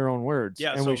use their own words,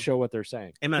 and we show what they're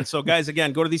saying. Amen. So, guys,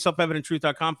 again, go to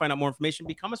theselfevidenttruth.com, find out more information,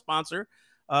 become a sponsor,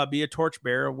 be a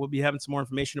torchbearer. We'll be having some more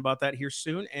information about that here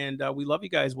soon, and we love you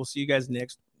guys. We'll see you guys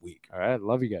next week. All right,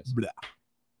 love you guys. Blah.